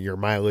 your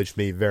mileage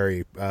may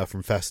vary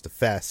from fest to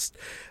fest.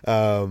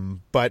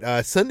 But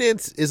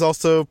Sundance is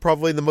also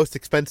probably the most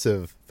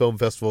expensive film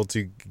festival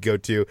to go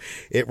to.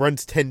 It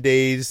runs 10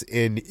 days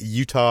in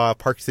Utah,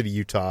 Park City,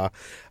 Utah.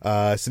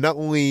 So not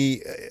only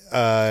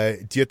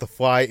do you have to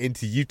fly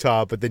into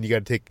Utah, but then you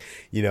got to take,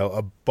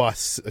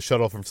 a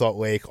shuttle from Salt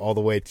Lake all the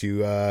way to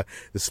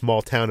the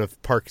small town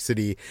of Park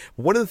City.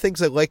 One of the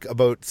things I like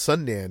about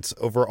Sundance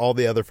over all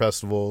the other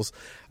festivals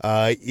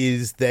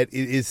is that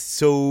it is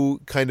so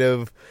kind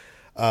of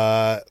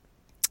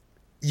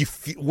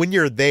when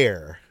you're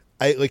there.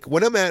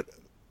 When I'm at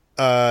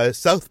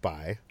South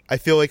by, I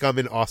feel like I'm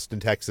in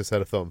Austin, Texas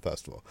at a film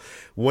festival.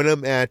 When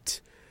I'm at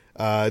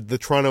the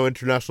Toronto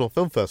International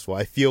Film Festival,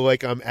 I feel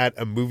like I'm at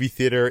a movie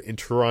theater in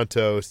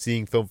Toronto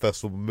seeing film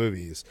festival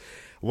movies.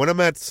 When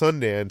I'm at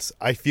Sundance,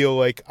 I feel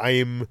like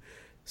I'm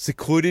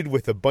secluded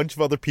with a bunch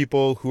of other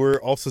people who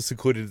are also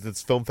secluded at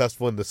this film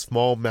festival in this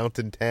small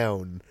mountain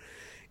town.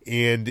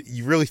 And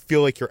you really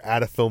feel like you're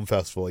at a film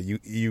festival.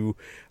 You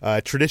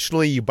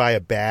traditionally you buy a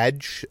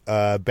badge.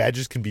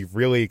 Badges can be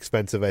really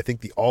expensive. I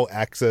think the all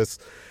access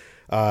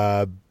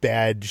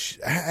badge,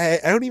 I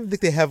don't even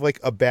think they have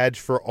a badge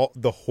for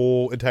the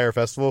whole entire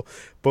festival,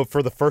 but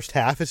for the first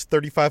half it's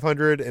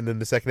 $3,500 and then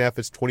the second half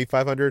is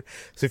 $2,500.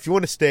 So if you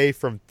want to stay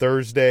from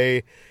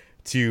Thursday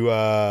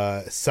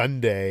to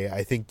Sunday,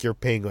 I think you're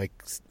paying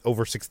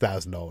over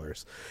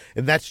 $6,000,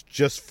 and that's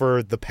just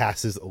for the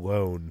passes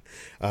alone.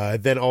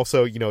 Then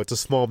also, it's a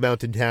small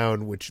mountain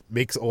town which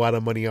makes a lot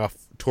of money off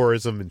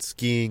tourism and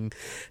skiing,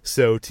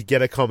 so to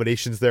get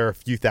accommodations there, a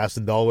few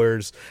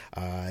 $1,000s.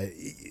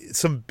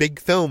 Some big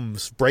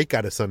films break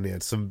out of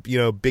Sundance, some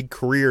big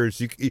careers.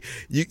 You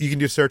can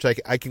do a search.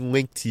 I can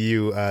link to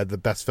you the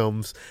best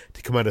films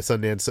to come out of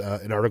Sundance,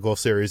 an article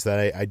series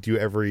that I do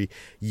every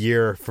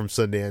year from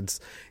Sundance,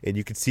 and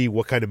you can see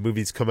what kind of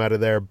movies come out of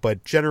there.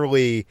 But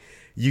generally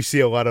you see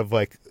a lot of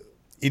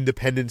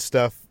independent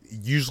stuff,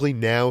 usually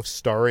now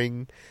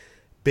starring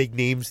big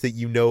names that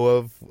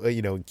of,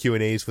 in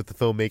Q&As with the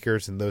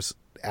filmmakers and those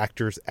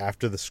actors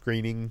after the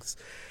screenings.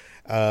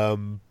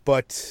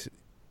 But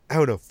I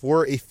don't know,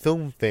 for a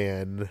film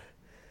fan,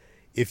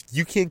 if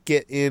you can't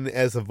get in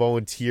as a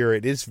volunteer,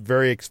 it is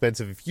very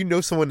expensive. If you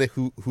know someone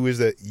who is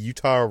a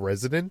Utah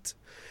resident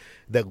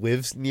that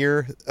lives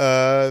near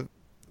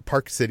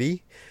Park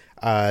City,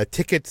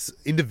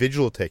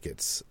 individual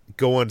tickets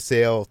go on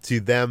sale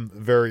to them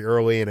very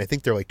early, and I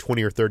think they're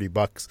 $20 or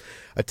 $30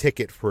 a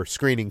ticket for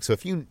screening. So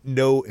if you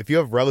have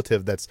a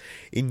relative that's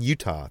in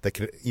Utah that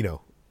could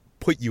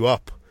put you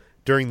up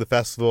during the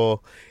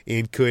festival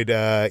and could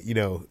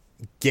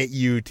get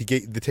you to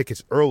get the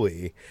tickets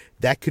early,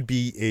 that could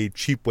be a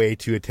cheap way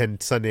to attend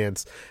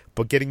Sundance.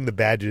 But getting the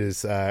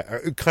badges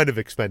are kind of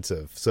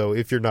expensive. So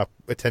if you're not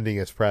attending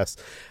as press,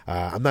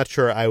 I'm not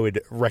sure I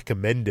would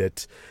recommend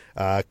it.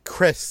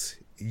 Chris,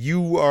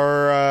 you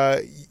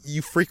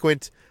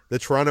frequent the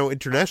Toronto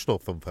International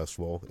Film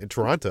Festival in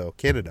Toronto,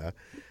 Canada.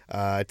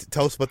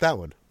 Tell us about that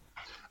one.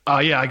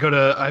 Yeah,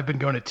 I've been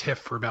going to TIFF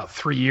for about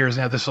 3 years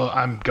now.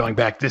 I'm going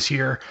back this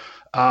year.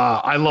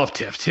 I love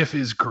TIFF. TIFF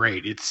is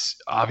great.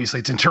 It's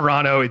in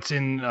Toronto. It's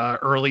in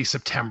early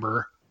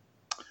September.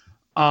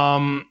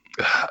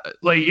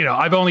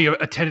 I've only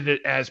attended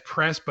it as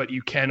press, but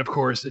you can, of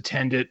course,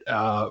 attend it,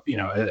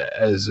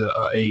 as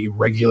a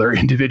regular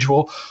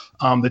individual.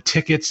 The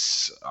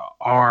tickets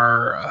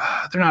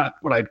they're not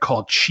what I'd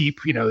call cheap.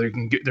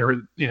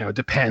 It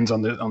depends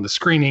on the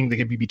screening. They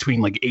could be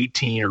between like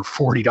 $18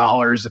 or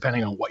 $40,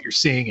 depending on what you're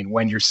seeing and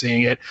when you're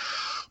seeing it.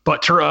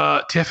 But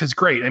TIFF is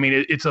great. I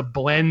mean, it's a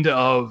blend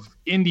of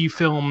indie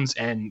films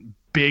and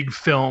big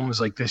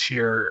films. Like this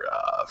year,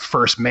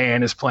 First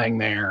Man is playing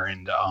there,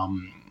 and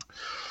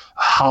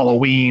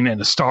Halloween and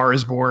A Star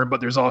Is Born,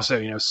 but there's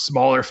also,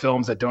 smaller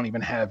films that don't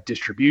even have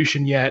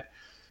distribution yet.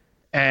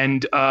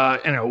 And,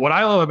 what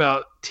I love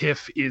about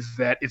TIFF is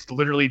that it's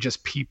literally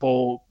just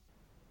people,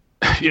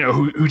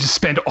 who just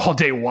spend all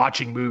day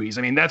watching movies.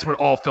 I mean, that's what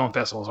all film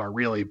festivals are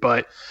really.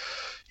 But,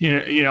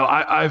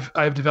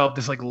 I've developed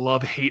this like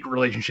love-hate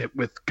relationship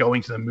with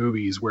going to the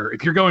movies, where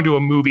if you're going to a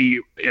movie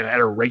at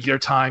a regular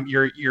time,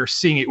 you're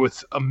seeing it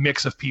with a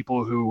mix of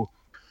people who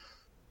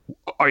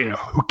are,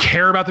 who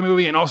care about the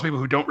movie, and also people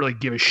who don't really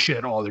give a shit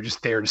at all. They're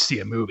just there to see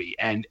a movie.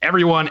 And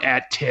everyone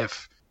at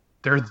TIFF,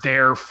 they're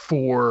there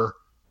for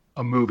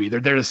a movie. They're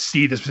there to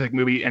see this specific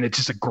movie, and it's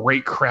just a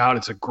great crowd.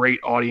 It's a great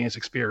audience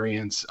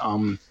experience.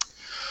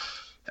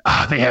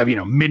 They have,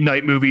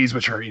 midnight movies,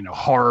 which are,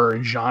 horror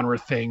and genre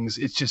things.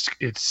 It's just,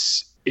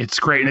 it's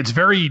great. And it's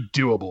very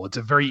doable. It's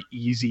a very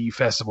easy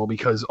festival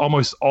because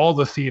almost all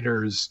the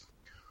theaters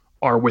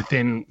are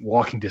within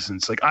walking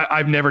distance. Like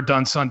I've never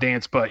done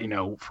Sundance, but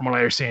from what I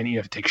understand, you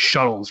have to take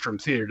shuttles from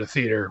theater to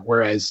theater.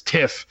 Whereas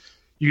TIFF,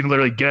 you can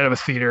literally get out of a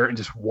theater and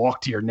just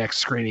walk to your next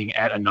screening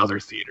at another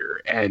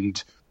theater.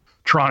 And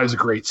Toronto is a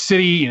great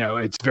city.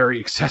 It's very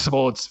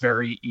accessible. It's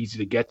very easy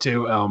to get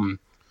to.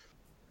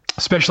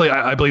 Especially,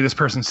 I believe this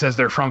person says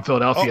they're from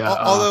Philadelphia.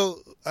 Although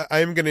I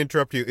am going to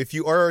interrupt you. If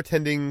you are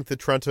attending the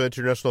Toronto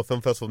International Film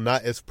Festival,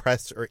 not as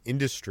press or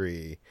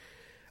industry,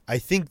 I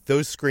think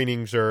those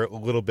screenings are a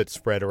little bit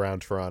spread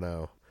around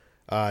Toronto.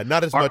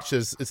 Not as much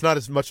as it's not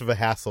as much of a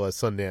hassle as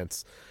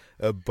Sundance,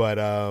 but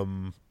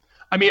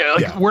I mean,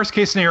 worst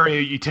case scenario,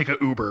 you take an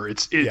Uber.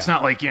 It's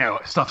not like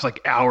stuff's like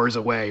hours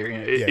away.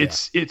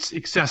 It's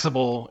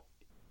accessible.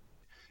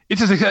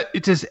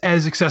 It's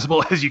as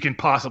accessible as you can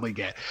possibly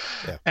get.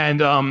 Yeah. And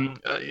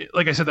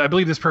like I said, I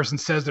believe this person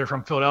says they're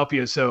from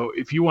Philadelphia. So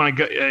if you want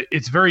to go,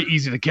 it's very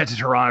easy to get to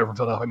Toronto from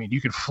Philadelphia. I mean, you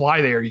could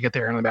fly there, you get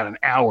there in about an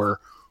hour,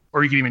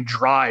 or you can even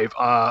drive.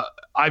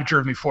 I've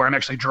driven before. I'm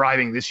actually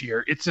driving this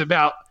year. It's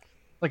about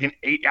like an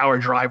 8-hour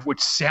drive, which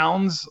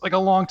sounds like a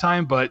long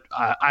time, but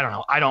I don't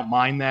know. I don't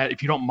mind that.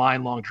 If you don't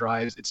mind long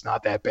drives, it's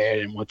not that bad.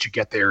 And once you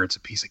get there, it's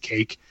a piece of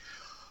cake.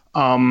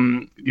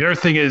 The other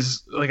thing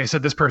is, like I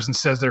said, this person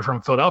says they're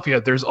from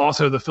Philadelphia. There's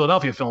also the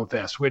Philadelphia Film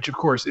Fest, which of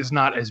course is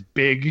not as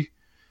big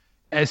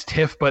as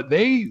TIFF, but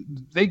they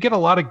get a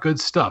lot of good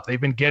stuff. They've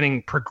been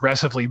getting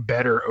progressively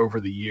better over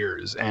the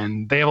years,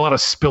 and they have a lot of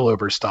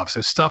spillover stuff.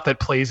 So stuff that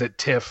plays at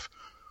TIFF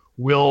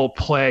will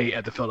play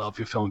at the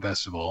Philadelphia Film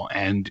Festival.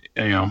 And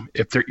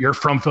if you're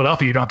from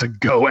Philadelphia, you don't have to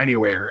go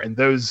anywhere. And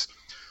those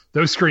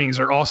screenings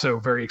are also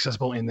very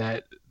accessible in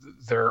that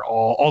they're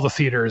all the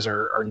theaters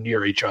are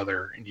near each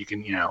other, and you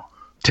can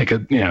take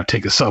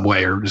a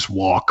subway or just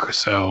walk.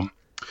 So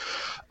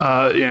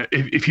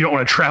if you don't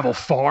want to travel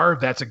far,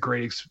 that's a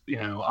great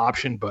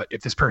option. But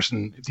if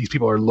these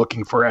people are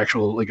looking for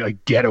actual like a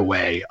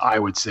getaway, I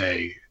would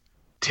say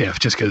TIFF,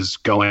 just because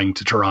going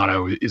to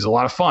Toronto is a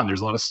lot of fun.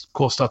 There's a lot of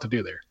cool stuff to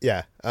do there.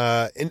 Yeah.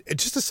 And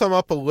just to sum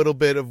up a little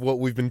bit of what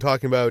we've been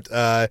talking about,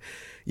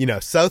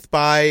 South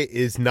by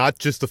is not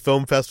just a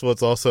film festival.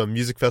 It's also a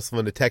music festival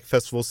and a tech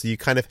festival. So you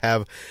kind of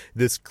have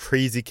this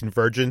crazy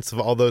convergence of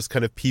all those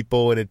kind of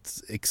people, and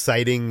it's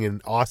exciting.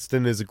 And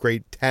Austin is a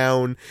great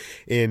town,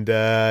 and,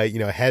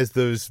 has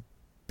those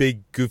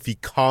big goofy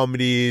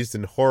comedies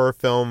and horror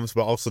films,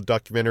 but also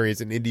documentaries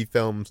and indie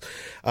films.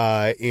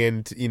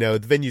 And the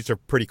venues are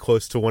pretty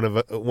close to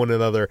one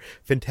another.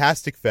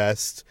 Fantastic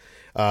Fest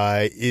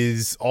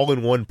is all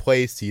in one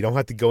place. So you don't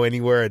have to go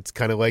anywhere. It's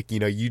kind of like,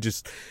 you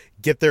just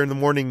get there in the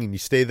morning and you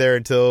stay there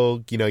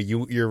until,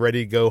 you're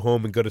ready to go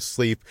home and go to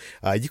sleep.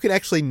 You can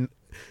actually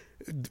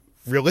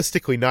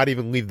realistically not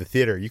even leave the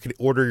theater. You can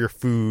order your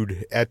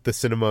food at the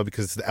cinema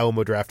because it's the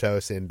Alamo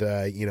Drafthouse, and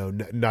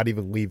not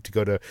even leave to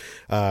go to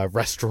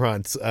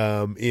restaurants.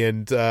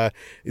 And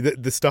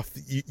the stuff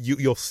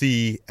you'll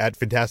see at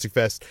Fantastic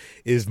Fest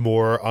is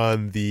more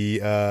on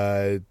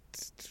the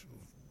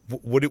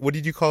what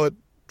did you call it,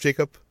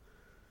 Jacob?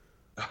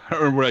 I don't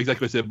remember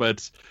exactly what I said, but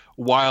it's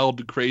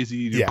wild, crazy.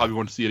 You probably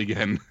want to see it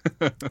again.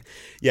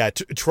 Yeah,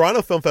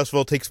 Toronto Film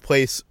Festival takes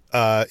place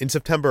in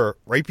September,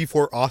 right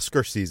before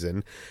Oscar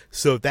season.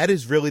 So that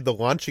is really the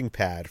launching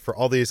pad for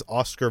all these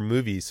Oscar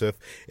movies. So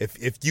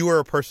if you are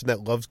a person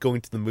that loves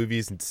going to the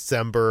movies in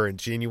December and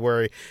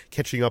January,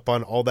 catching up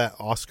on all that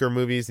Oscar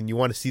movies, and you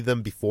want to see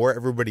them before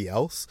everybody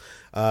else,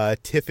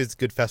 TIFF is a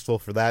good festival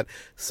for that.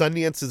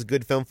 Sundance is a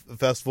good film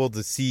festival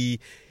to see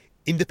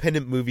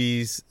independent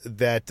movies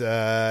that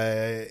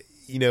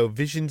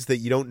visions that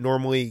you don't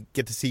normally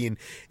get to see,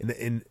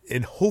 and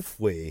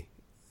hopefully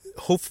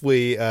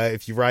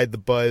if you ride the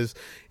buzz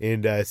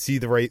and see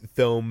the right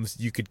films,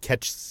 you could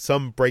catch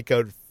some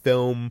breakout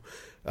film,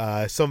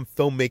 some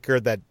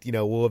filmmaker that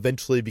will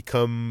eventually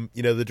become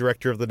the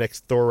director of the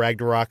next Thor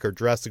Ragnarok or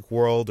Jurassic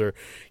World or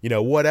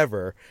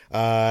whatever.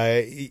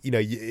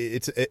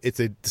 It's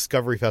a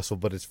discovery festival,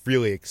 but it's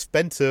really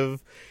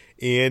expensive.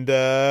 And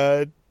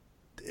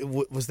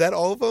was that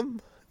all of them?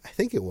 I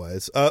think it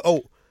was.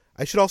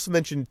 I should also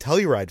mention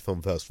Telluride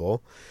Film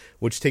Festival,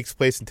 which takes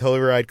place in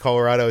Telluride,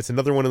 Colorado. It's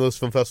another one of those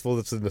film festivals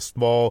that's in a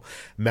small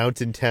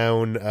mountain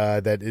town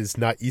that is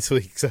not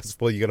easily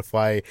accessible. You got to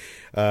fly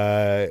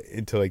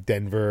into like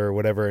Denver or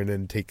whatever, and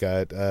then take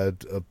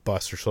a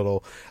bus or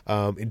shuttle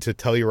into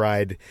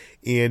Telluride.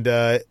 And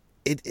I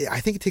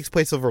think it takes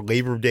place over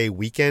Labor Day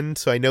weekend.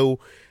 So I know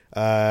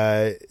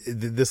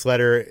this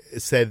letter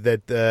said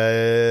that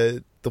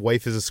the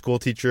wife is a school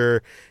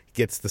teacher,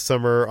 gets the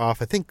summer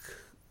off. I think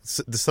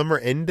the summer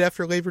end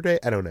after Labor Day.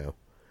 I don't know.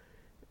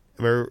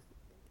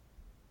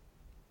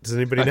 Does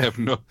anybody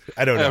know?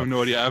 I don't know. I have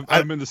no idea.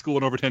 I've been to school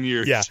in over 10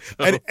 years. Yeah.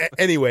 So.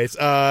 Anyways,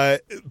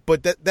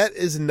 but that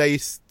is a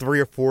nice 3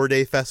 or 4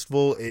 day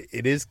festival.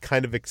 It is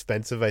kind of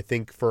expensive, I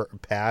think, for a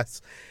pass.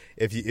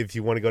 If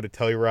you want to go to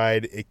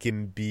Telluride, it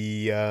can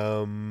be.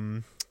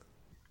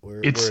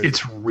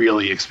 It's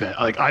really expensive.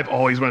 Like, I've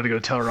always wanted to go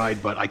to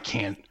Telluride, but I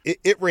can't.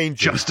 It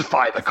ranges.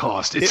 Justify the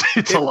cost.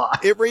 It's a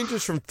lot. It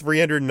ranges from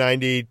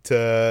 $390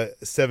 to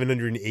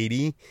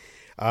 $780.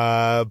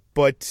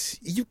 But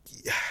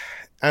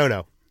I don't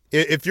know.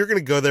 If you're going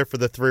to go there for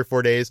the 3 or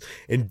 4 days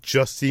and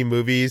just see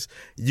movies,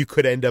 you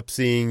could end up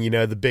seeing,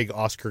 the big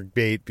Oscar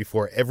bait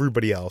before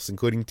everybody else,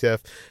 including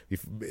TIFF,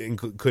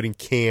 including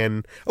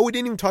Cannes. Oh, we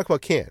didn't even talk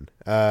about Cannes.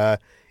 Am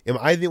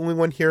I the only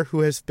one here who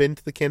has been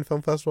to the Cannes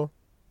Film Festival?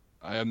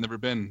 I have never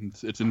been.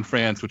 It's in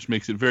France, which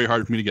makes it very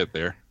hard for me to get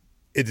there.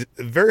 It's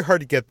very hard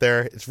to get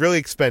there. It's really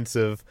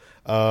expensive.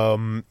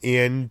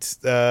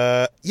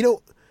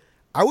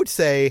 I would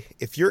say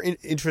if you're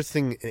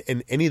interested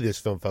in any of these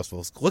film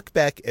festivals, look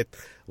back at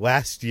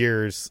last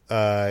year's,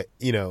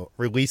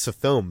 release of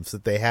films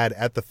that they had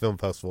at the film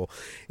festival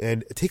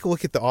and take a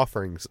look at the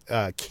offerings.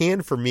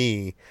 Cannes, for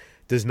me,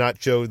 does not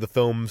show the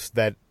films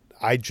that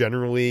I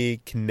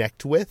generally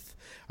connect with.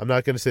 I'm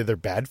not going to say they're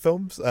bad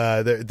films.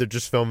 They're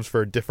just films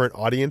for a different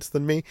audience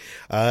than me.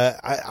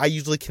 I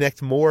usually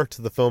connect more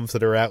to the films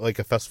that are at like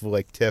a festival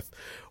like TIFF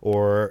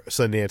or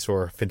Sundance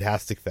or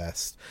Fantastic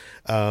Fest.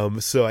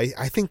 So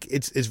I think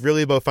it's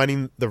really about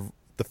finding the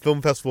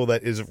film festival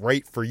that is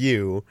right for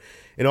you,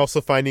 and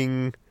also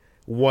finding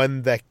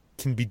one that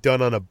can be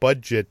done on a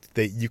budget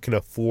that you can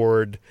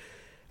afford.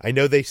 I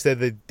know they said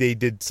that they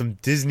did some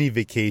Disney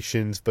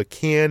vacations, but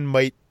Cannes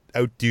might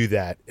outdo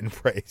that in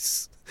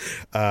price.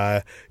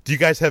 Do you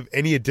guys have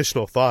any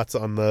additional thoughts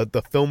on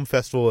the film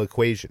festival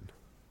equation?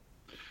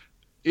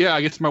 Yeah,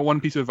 I guess my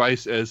one piece of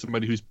advice as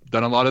somebody who's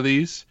done a lot of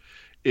these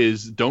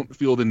is don't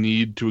feel the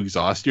need to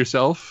exhaust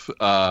yourself.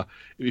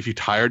 If you're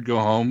tired, go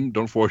home.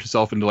 Don't force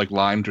yourself into like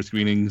lines or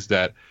screenings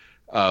that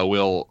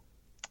will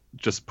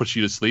just put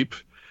you to sleep.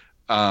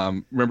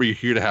 Remember, you're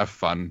here to have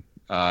fun.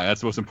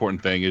 That's the most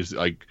important thing, is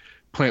like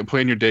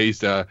plan your days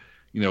to,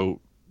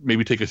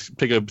 maybe take a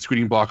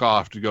screening block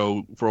off to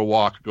go for a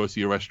walk, go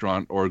see a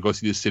restaurant, or go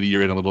see the city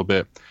you're in a little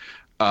bit.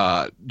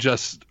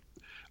 Just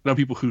know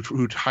people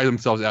who tire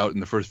themselves out in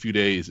the first few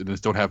days and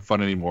just don't have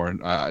fun anymore.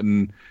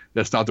 And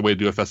that's not the way to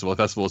do a festival. A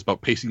festival is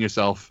about pacing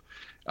yourself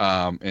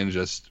and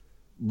just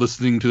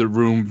listening to the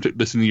room,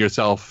 listening to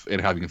yourself,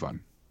 and having fun.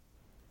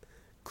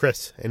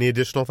 Chris, any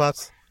additional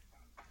thoughts?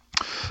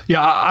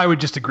 Yeah, I would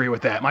just agree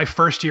with that. My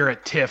first year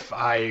at TIFF,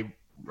 I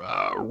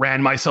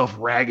ran myself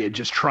ragged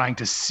just trying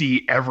to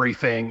see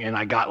everything, and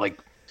I got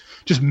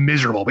just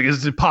miserable because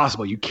it's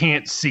impossible. You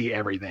can't see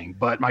everything.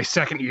 But my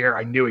second year,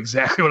 I knew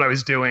exactly what I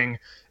was doing,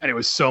 and it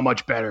was so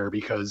much better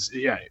because,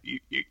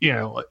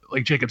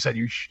 like Jacob said,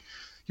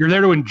 you're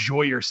there to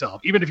enjoy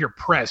yourself. Even if you're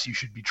press, you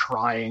should be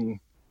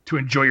trying to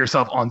enjoy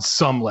yourself on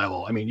some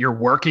level. I mean, you're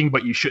working,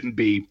 but you shouldn't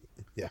be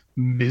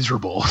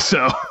miserable.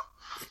 So.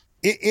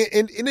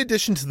 In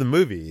addition to the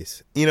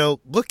movies,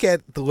 look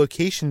at the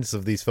locations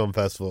of these film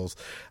festivals.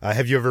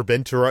 Have you ever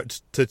been to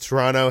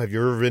Toronto? Have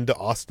you ever been to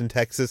Austin,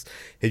 Texas?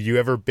 Have you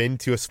ever been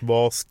to a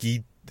small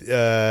ski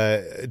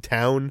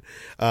town?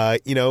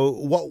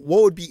 What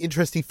would be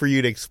interesting for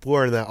you to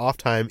explore in that off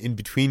time in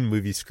between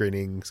movie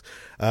screenings?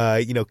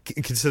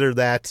 Consider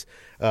that.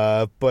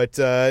 But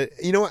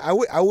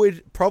I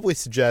would probably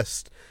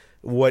suggest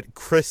what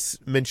Chris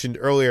mentioned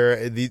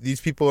earlier,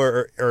 these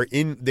people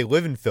they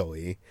live in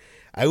Philly.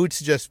 I would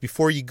suggest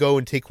before you go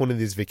and take one of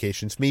these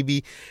vacations,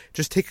 maybe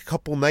just take a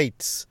couple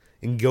nights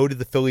and go to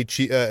the Philly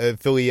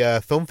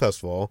Film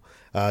Festival.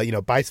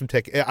 Buy some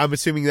ticket. I'm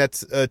assuming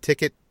that's a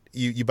ticket.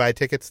 You buy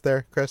tickets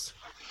there, Chris?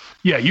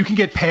 Yeah, you can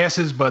get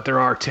passes, but there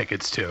are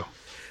tickets too.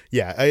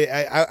 Yeah,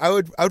 I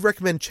would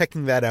recommend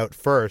checking that out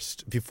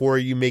first before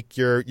you make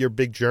your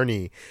big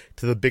journey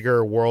to the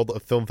bigger world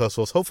of film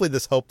festivals. Hopefully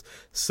this helped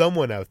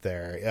someone out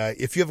there.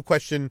 If you have a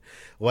question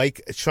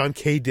like Sean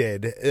K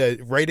did,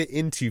 write it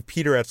into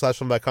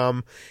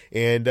peter@slashfilm.com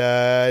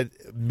and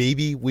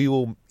maybe we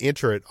will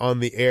answer it on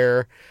the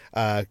air.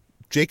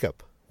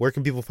 Jacob, where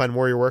can people find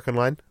more of your work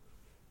online?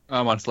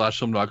 I'm on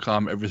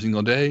slashfilm.com every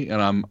single day,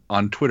 and I'm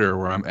on Twitter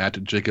where I'm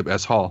at Jacob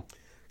S. Hall.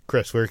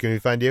 Chris, where can we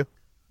find you?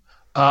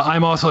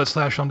 I'm also at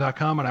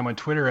slashfilm.com, and I'm on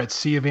Twitter at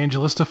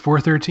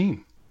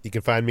cevangelista413. You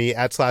can find me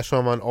at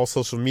slashfilm on all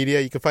social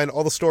media. You can find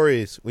all the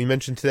stories we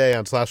mentioned today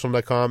on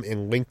slashfilm.com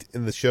and linked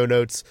in the show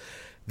notes.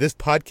 This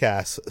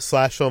podcast,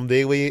 Slash Film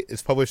Daily,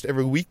 is published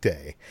every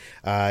weekday.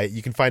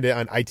 You can find it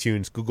on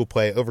iTunes, Google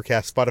Play,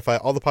 Overcast, Spotify,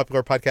 all the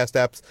popular podcast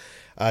apps.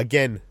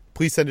 Again,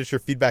 please send us your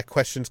feedback,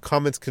 questions,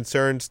 comments,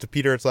 concerns to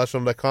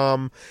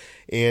peter@slashfilm.com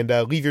and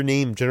leave your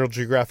name, general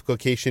geographic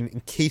location in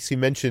case we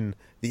mention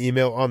the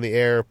email on the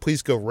air.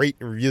 Please go rate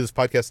and review this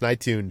podcast on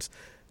iTunes.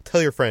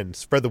 Tell your friends,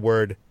 spread the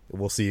word, and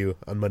we'll see you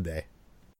on Monday.